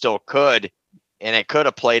much still could, and it could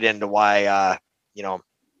have played into why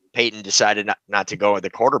Peyton decided not to go with the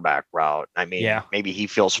quarterback route. I mean, maybe he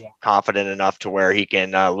feels confident enough to where he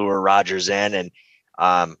can lure Rodgers in, and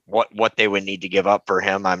what they would need to give up for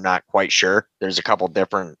him, I'm not quite sure. There's a couple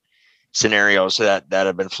different scenarios that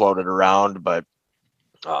have been floated around, but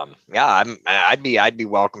Yeah, I'd be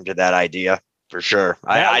welcome to that idea for sure.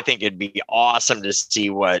 I think it'd be awesome to see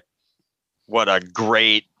what a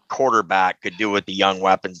great quarterback could do with the young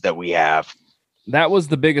weapons that we have. That was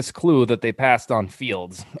the biggest clue that they passed on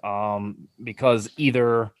Fields, because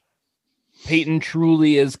either Peyton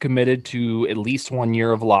truly is committed to at least 1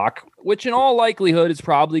 year of Locke, which in all likelihood is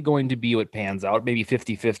probably going to be what pans out, maybe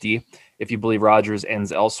 50-50 if you believe Rodgers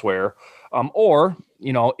ends elsewhere. Or,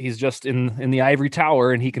 he's just in the ivory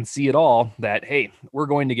tower and he can see it all that, hey, we're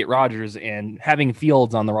going to get Rodgers, and having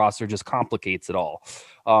Fields on the roster just complicates it all.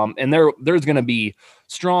 And there's going to be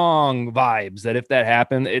strong vibes that if that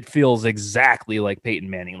happened, it feels exactly like Peyton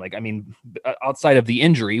Manning. Like, I mean, outside of the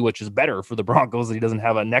injury, which is better for the Broncos that he doesn't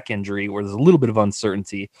have a neck injury where there's a little bit of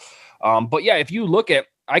uncertainty. But yeah, if you look at,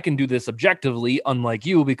 I can do this objectively, unlike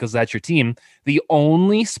you, because that's your team. The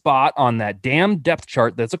only spot on that damn depth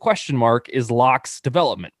chart that's a question mark is Locke's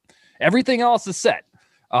development. Everything else is set.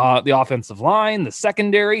 The offensive line, the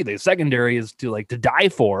secondary is to die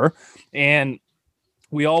for. And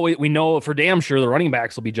we know for damn sure the running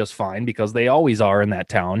backs will be just fine because they always are in that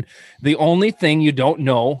town. The only thing you don't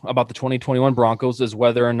know about the 2021 Broncos is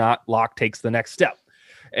whether or not Locke takes the next step.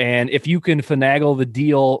 And if you can finagle the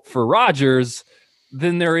deal for Rodgers,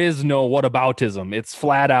 then there is no whataboutism. It's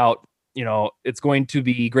flat out, it's going to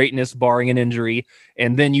be greatness barring an injury.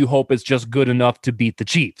 And then you hope it's just good enough to beat the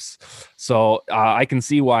Chiefs. So I can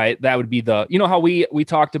see why that would be how we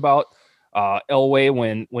talked about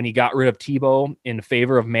Elway when he got rid of Tebow in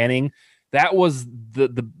favor of Manning. That was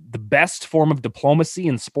the best form of diplomacy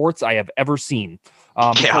in sports I have ever seen.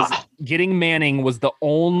 Because getting Manning was the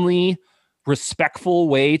only respectful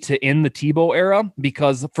way to end the Tebow era,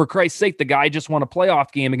 because for Christ's sake, the guy just won a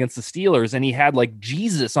playoff game against the Steelers and he had like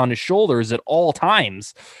Jesus on his shoulders at all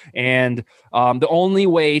times. And the only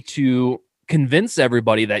way to convince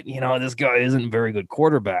everybody that, this guy isn't a very good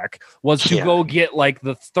quarterback was to go get like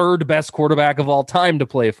the third best quarterback of all time to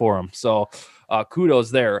play for him. So kudos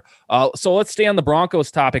there. So let's stay on the Broncos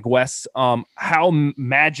topic, Wes. How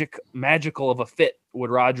magical of a fit would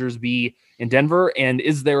Rodgers be in Denver? And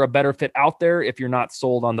is there a better fit out there if you're not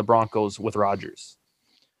sold on the Broncos with Rodgers?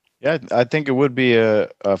 Yeah, I think it would be a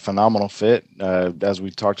phenomenal fit. As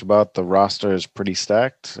we talked about, the roster is pretty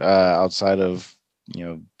stacked outside of,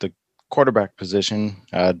 the quarterback position.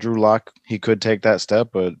 Drew Lock, he could take that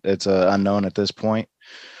step, but it's unknown at this point.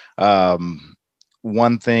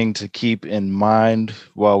 One thing to keep in mind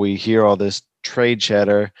while we hear all this trade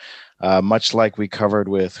chatter, much like we covered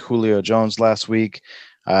with Julio Jones last week,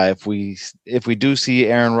 if we do see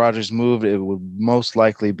Aaron Rodgers moved, it would most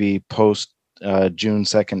likely be post June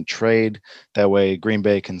 2nd trade. That way Green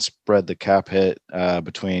Bay can spread the cap hit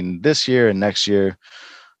between this year and next year.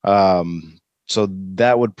 So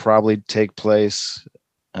that would probably take place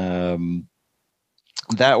that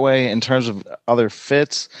way. In terms of other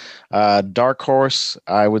fits, dark horse,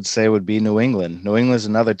 I would say, would be New England. New England's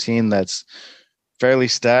another team that's fairly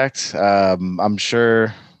stacked. I'm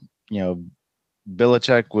sure,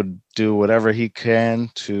 Belichick would do whatever he can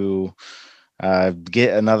to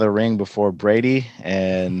get another ring before Brady,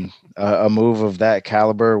 and a move of that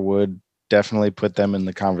caliber would definitely put them in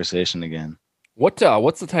the conversation again. What's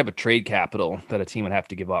the type of trade capital that a team would have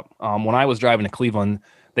to give up? When I was driving to Cleveland,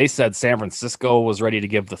 they said San Francisco was ready to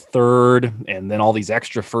give the third and then all these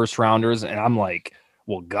extra first rounders. And I'm like,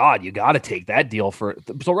 well, God, you got to take that deal for.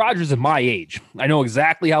 So Rodgers is my age. I know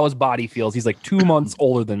exactly how his body feels. He's like 2 months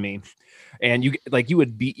older than me. And you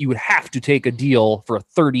would have to take a deal for a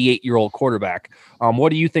 38-year-old quarterback. What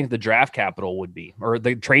do you think the draft capital would be, or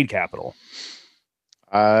the trade capital?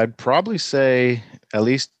 I'd probably say at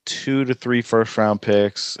least 2 to 3 first-round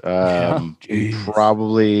picks.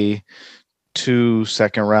 Probably 2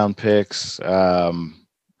 second-round picks. So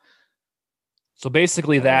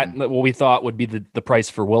basically, what we thought would be the price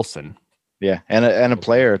for Wilson. Yeah, and a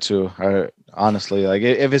player or two. Honestly, like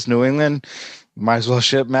if it's New England, might as well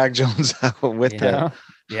ship Mac Jones out with that.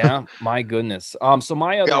 Yeah, my goodness. So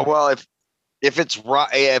my other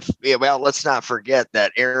let's not forget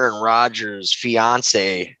that Aaron Rodgers'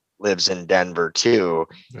 fiance lives in Denver too.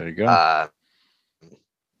 There you go. I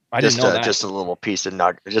didn't know that. Just a little piece of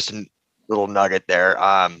nugget, just a little nugget there.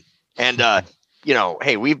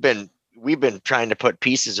 Hey, we've been trying to put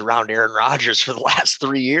pieces around Aaron Rodgers for the last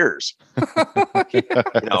 3 years.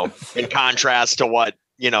 In contrast to what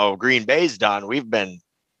Green Bay's done, we've been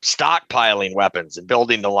stockpiling weapons and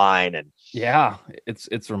building the line. And yeah,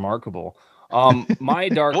 it's remarkable. My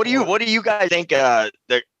dark. What do you guys think that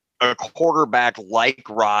a quarterback like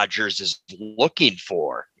Rodgers is looking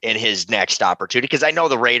for in his next opportunity? Because I know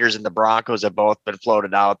the Raiders and the Broncos have both been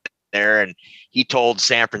floated out there, and he told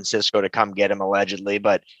San Francisco to come get him allegedly.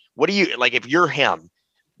 But what do you like if you're him?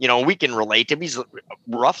 We can relate to him. He's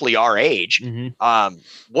roughly our age. Mm-hmm.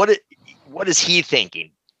 What is he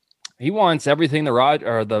thinking? He wants everything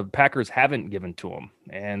the Packers haven't given to him.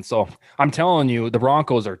 And so I'm telling you, the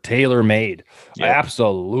Broncos are tailor-made. Yep.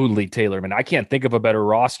 Absolutely tailor-made. I can't think of a better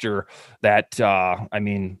roster that,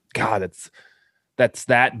 that's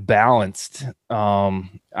that balanced.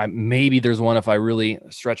 Maybe there's one if I really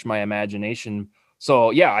stretch my imagination. So,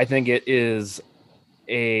 yeah, I think it is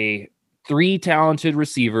a 3 talented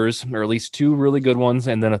receivers, or at least 2 really good ones,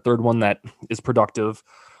 and then a third one that is productive,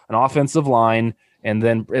 an offensive line, and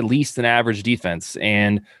then at least an average defense.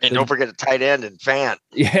 And don't forget a tight end and Fant.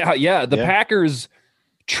 Yeah. The Packers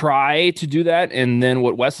try to do that. And then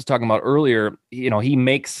what Wes was talking about earlier, he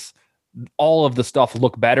makes all of the stuff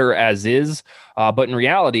look better as is. But in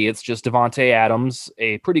reality, it's just Devontae Adams,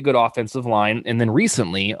 a pretty good offensive line, and then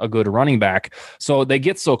recently a good running back. So they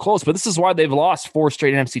get so close. But this is why they've lost 4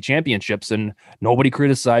 straight NFC championships, and nobody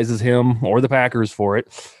criticizes him or the Packers for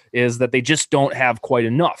it, is that they just don't have quite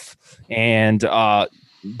enough. And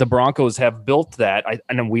the Broncos have built that,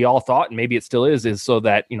 and we all thought, and maybe it still is so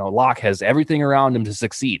that, Locke has everything around him to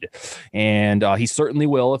succeed. And he certainly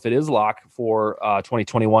will, if it is Locke for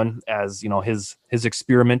 2021, as, his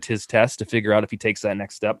experiment, his test to figure out if he takes that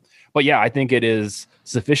next step. But yeah, I think it is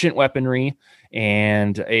sufficient weaponry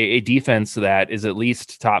and a defense that is at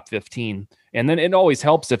least top 15. And then it always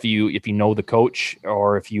helps if you know the coach,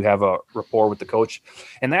 or if you have a rapport with the coach.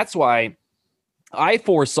 And that's why I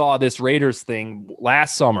foresaw this Raiders thing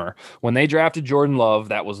last summer when they drafted Jordan Love.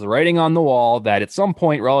 That was the writing on the wall that at some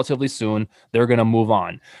point relatively soon they're going to move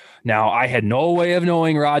on. Now, I had no way of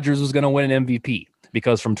knowing Rodgers was going to win an MVP,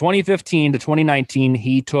 because from 2015 to 2019,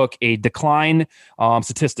 he took a decline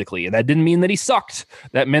statistically. And that didn't mean that he sucked.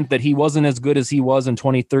 That meant that he wasn't as good as he was in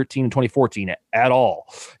 2013 and 2014 at all.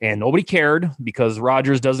 And nobody cared, because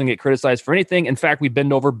Rodgers doesn't get criticized for anything. In fact, we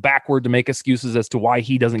bend over backward to make excuses as to why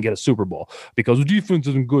he doesn't get a Super Bowl, because the defense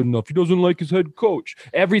isn't good enough. He doesn't like his head coach.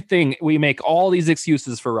 Everything, we make all these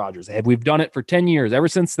excuses for Rodgers. We've done it for 10 years, ever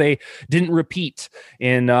since they didn't repeat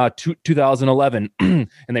in 2011 and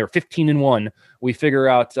they were 15-1. We figure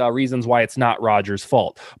out reasons why it's not Rodgers'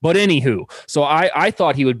 fault. But anywho, so I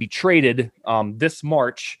thought he would be traded this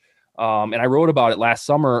March. And I wrote about it last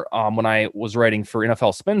summer when I was writing for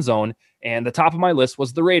NFL Spin Zone. And the top of my list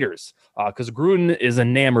was the Raiders, because Gruden is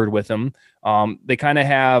enamored with him. They kind of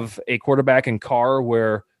have a quarterback in Carr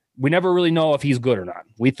where we never really know if he's good or not.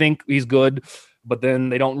 We think he's good, but then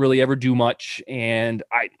they don't really ever do much. And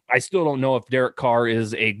I still don't know if Derek Carr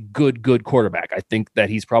is a good quarterback. I think that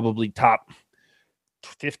he's probably top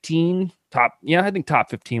 15. I think top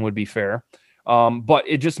 15 would be fair. But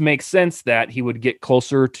it just makes sense that he would get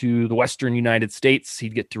closer to the Western United States.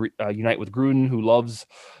 He'd get to unite with Gruden, who loves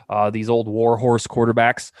these old warhorse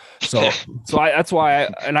quarterbacks. So that's why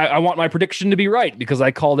I want my prediction to be right, because I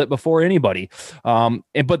called it before anybody.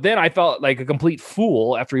 But then I felt like a complete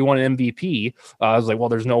fool after he won an MVP. I was like, well,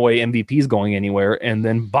 there's no way MVP is going anywhere. And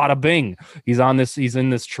then bada bing, he's in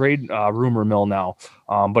this trade rumor mill now.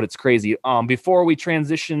 But it's crazy. Before we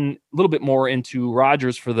transition a little bit more into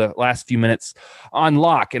Rodgers for the last few minutes on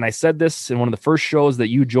Locke, and I said this in one of the first shows that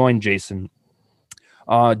you joined, Jason,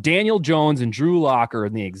 Daniel Jones and Drew Lock are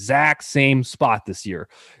in the exact same spot this year.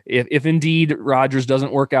 If indeed Rodgers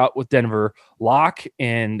doesn't work out with Denver, Locke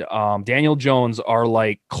and Daniel Jones are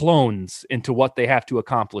like clones into what they have to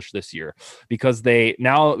accomplish this year, because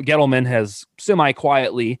now Gettleman has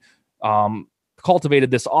semi-quietly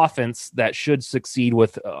cultivated this offense that should succeed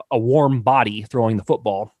with a warm body throwing the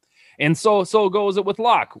football. And so goes it with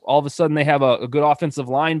Locke. All of a sudden they have a good offensive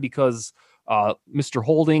line, because Mr.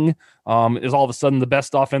 Holding is all of a sudden the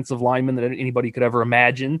best offensive lineman that anybody could ever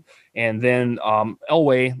imagine. And then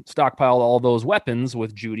Elway stockpiled all those weapons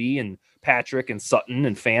with Judy and Patrick and Sutton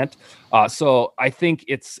and Fant. So I think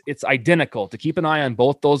it's identical to keep an eye on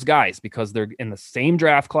both those guys, because they're in the same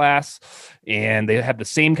draft class and they have the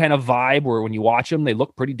same kind of vibe where when you watch them, they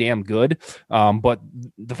look pretty damn good. But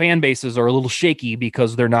the fan bases are a little shaky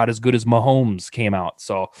because they're not as good as Mahomes came out.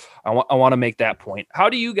 So I want to make that point. How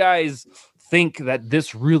do you guys think that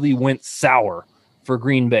this really went sour for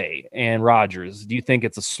Green Bay and Rodgers? Do you think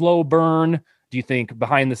it's a slow burn? Do you think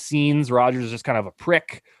behind the scenes Rodgers is just kind of a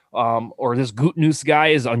prick? Or this Gutnuss guy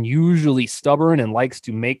is unusually stubborn and likes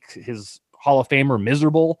to make his Hall of Famer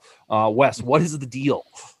miserable? Wes, what is the deal?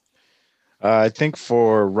 I think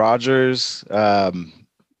for Rodgers,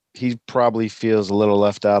 he probably feels a little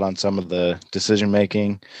left out on some of the decision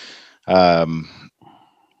making. The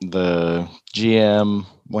GM,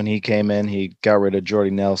 when he came in, he got rid of Jordy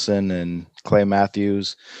Nelson and Clay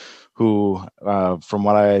Matthews, who, from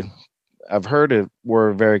what I've heard,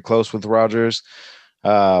 were very close with Rodgers.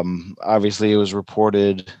 Obviously, it was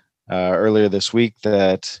reported earlier this week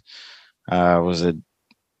that was it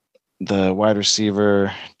the wide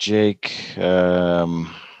receiver Jake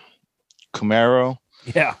Kumaro.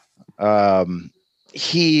 Yeah. I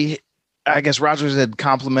guess Rodgers had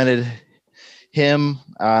complimented him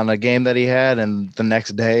on a game that he had, and the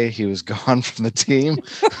next day he was gone from the team.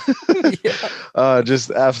 Just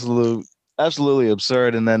absolutely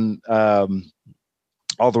absurd. And then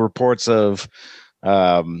all the reports of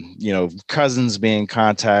Cousins being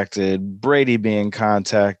contacted, Brady being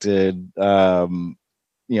contacted,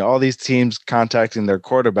 all these teams contacting their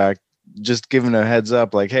quarterback, just giving a heads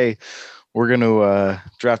up like, hey, we're going to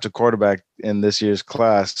draft a quarterback in this year's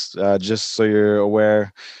class, just so you're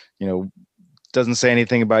aware. Doesn't say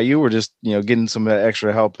anything about you. We're just getting some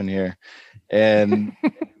extra help in here. And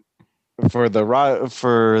for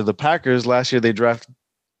the Packers last year, they drafted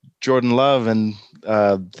Jordan Love, and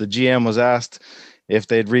the GM was asked if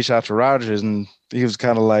they'd reach out to Rodgers, and he was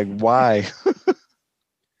kind of like, why?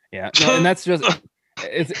 Yeah, no, and that's just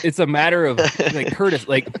it's a matter of like Curtis.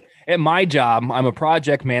 Like at my job, I'm a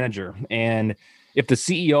project manager, and if the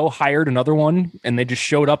CEO hired another one and they just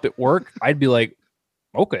showed up at work, I'd be like,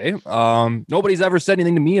 okay. Nobody's ever said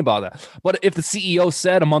anything to me about that. But if the CEO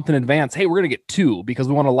said a month in advance, hey, we're gonna get 2 because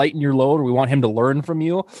we want to lighten your load or we want him to learn from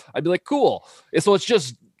you, I'd be like, cool. So it's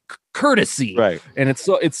just courtesy, right? And it's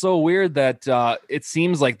so weird that it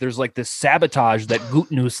seems like there's like this sabotage that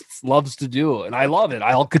Gutekunst loves to do, and I love it.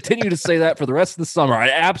 I'll continue to say that for the rest of the summer. I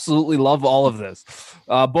absolutely love all of this.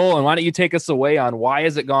 Bolin, why don't you take us away on why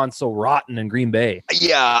has it gone so rotten in Green Bay?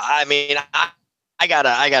 Yeah, I mean, I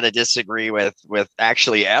gotta disagree with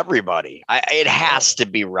actually everybody. It has to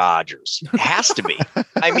be Rodgers. It has to be.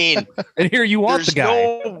 I mean, and here you want the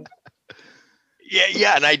guy.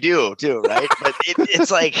 Yeah, and I do too, right? But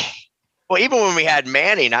it's like, well, even when we had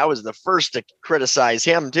Manning, I was the first to criticize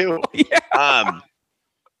him too. Yeah.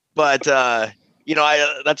 But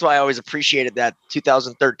that's why I always appreciated that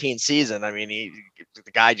 2013 season. I mean,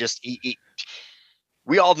 the guy just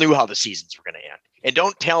we all knew how the seasons were going to end, and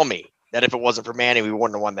don't tell me that if it wasn't for Manning, we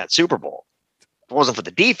wouldn't have won that Super Bowl. If it wasn't for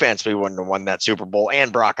the defense, we wouldn't have won that Super Bowl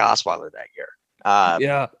and Brock Osweiler that year.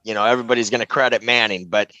 Everybody's going to credit Manning,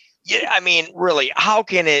 but yeah, I mean, really, how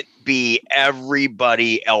can it be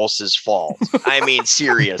everybody else's fault? I mean,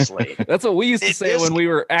 seriously. That's what we used to say when we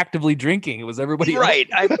were actively drinking. It was everybody right.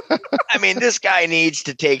 I mean, this guy needs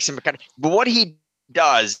to take some kind of, but what he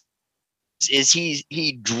does is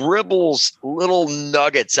he dribbles little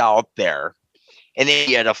nuggets out there, and then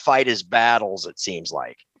he had to fight his battles, it seems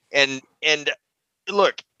like. And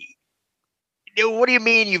look, what do you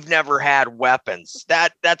mean you've never had weapons?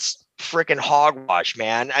 That's freaking hogwash,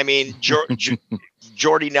 man. I mean,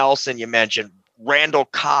 Jordy Nelson, you mentioned, Randall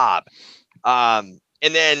Cobb. And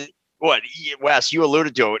then what, Wes, you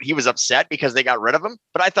alluded to it. He was upset because they got rid of him,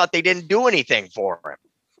 but I thought they didn't do anything for him.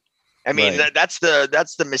 I mean, right. That's the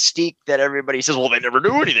mystique that everybody says, well, they never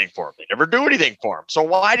do anything for him. They never do anything for him. So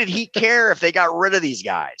why did he care if they got rid of these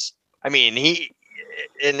guys? I mean,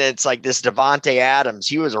 and it's like this Devontae Adams,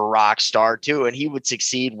 he was a rock star too, and he would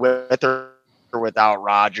succeed with or without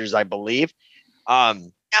Rodgers, I believe. Not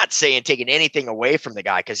saying taking anything away from the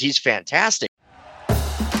guy because he's fantastic.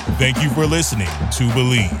 Thank you for listening to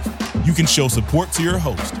Believe. You can show support to your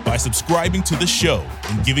host by subscribing to the show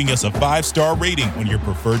and giving us a 5-star rating on your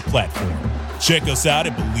preferred platform. Check us out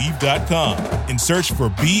at Believe.com and search for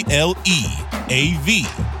BLEAV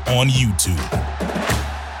on YouTube.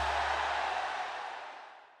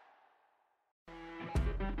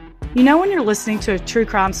 You know when you're listening to a true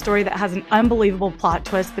crime story that has an unbelievable plot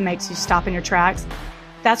twist that makes you stop in your tracks?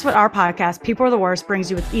 That's what our podcast, People Are the Worst, brings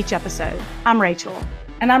you with each episode. I'm Rachel.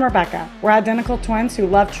 And I'm Rebecca. We're identical twins who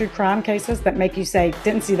love true crime cases that make you say,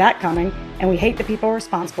 didn't see that coming, and we hate the people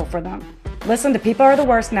responsible for them. Listen to People Are the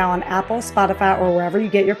Worst now on Apple, Spotify, or wherever you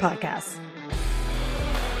get your podcasts.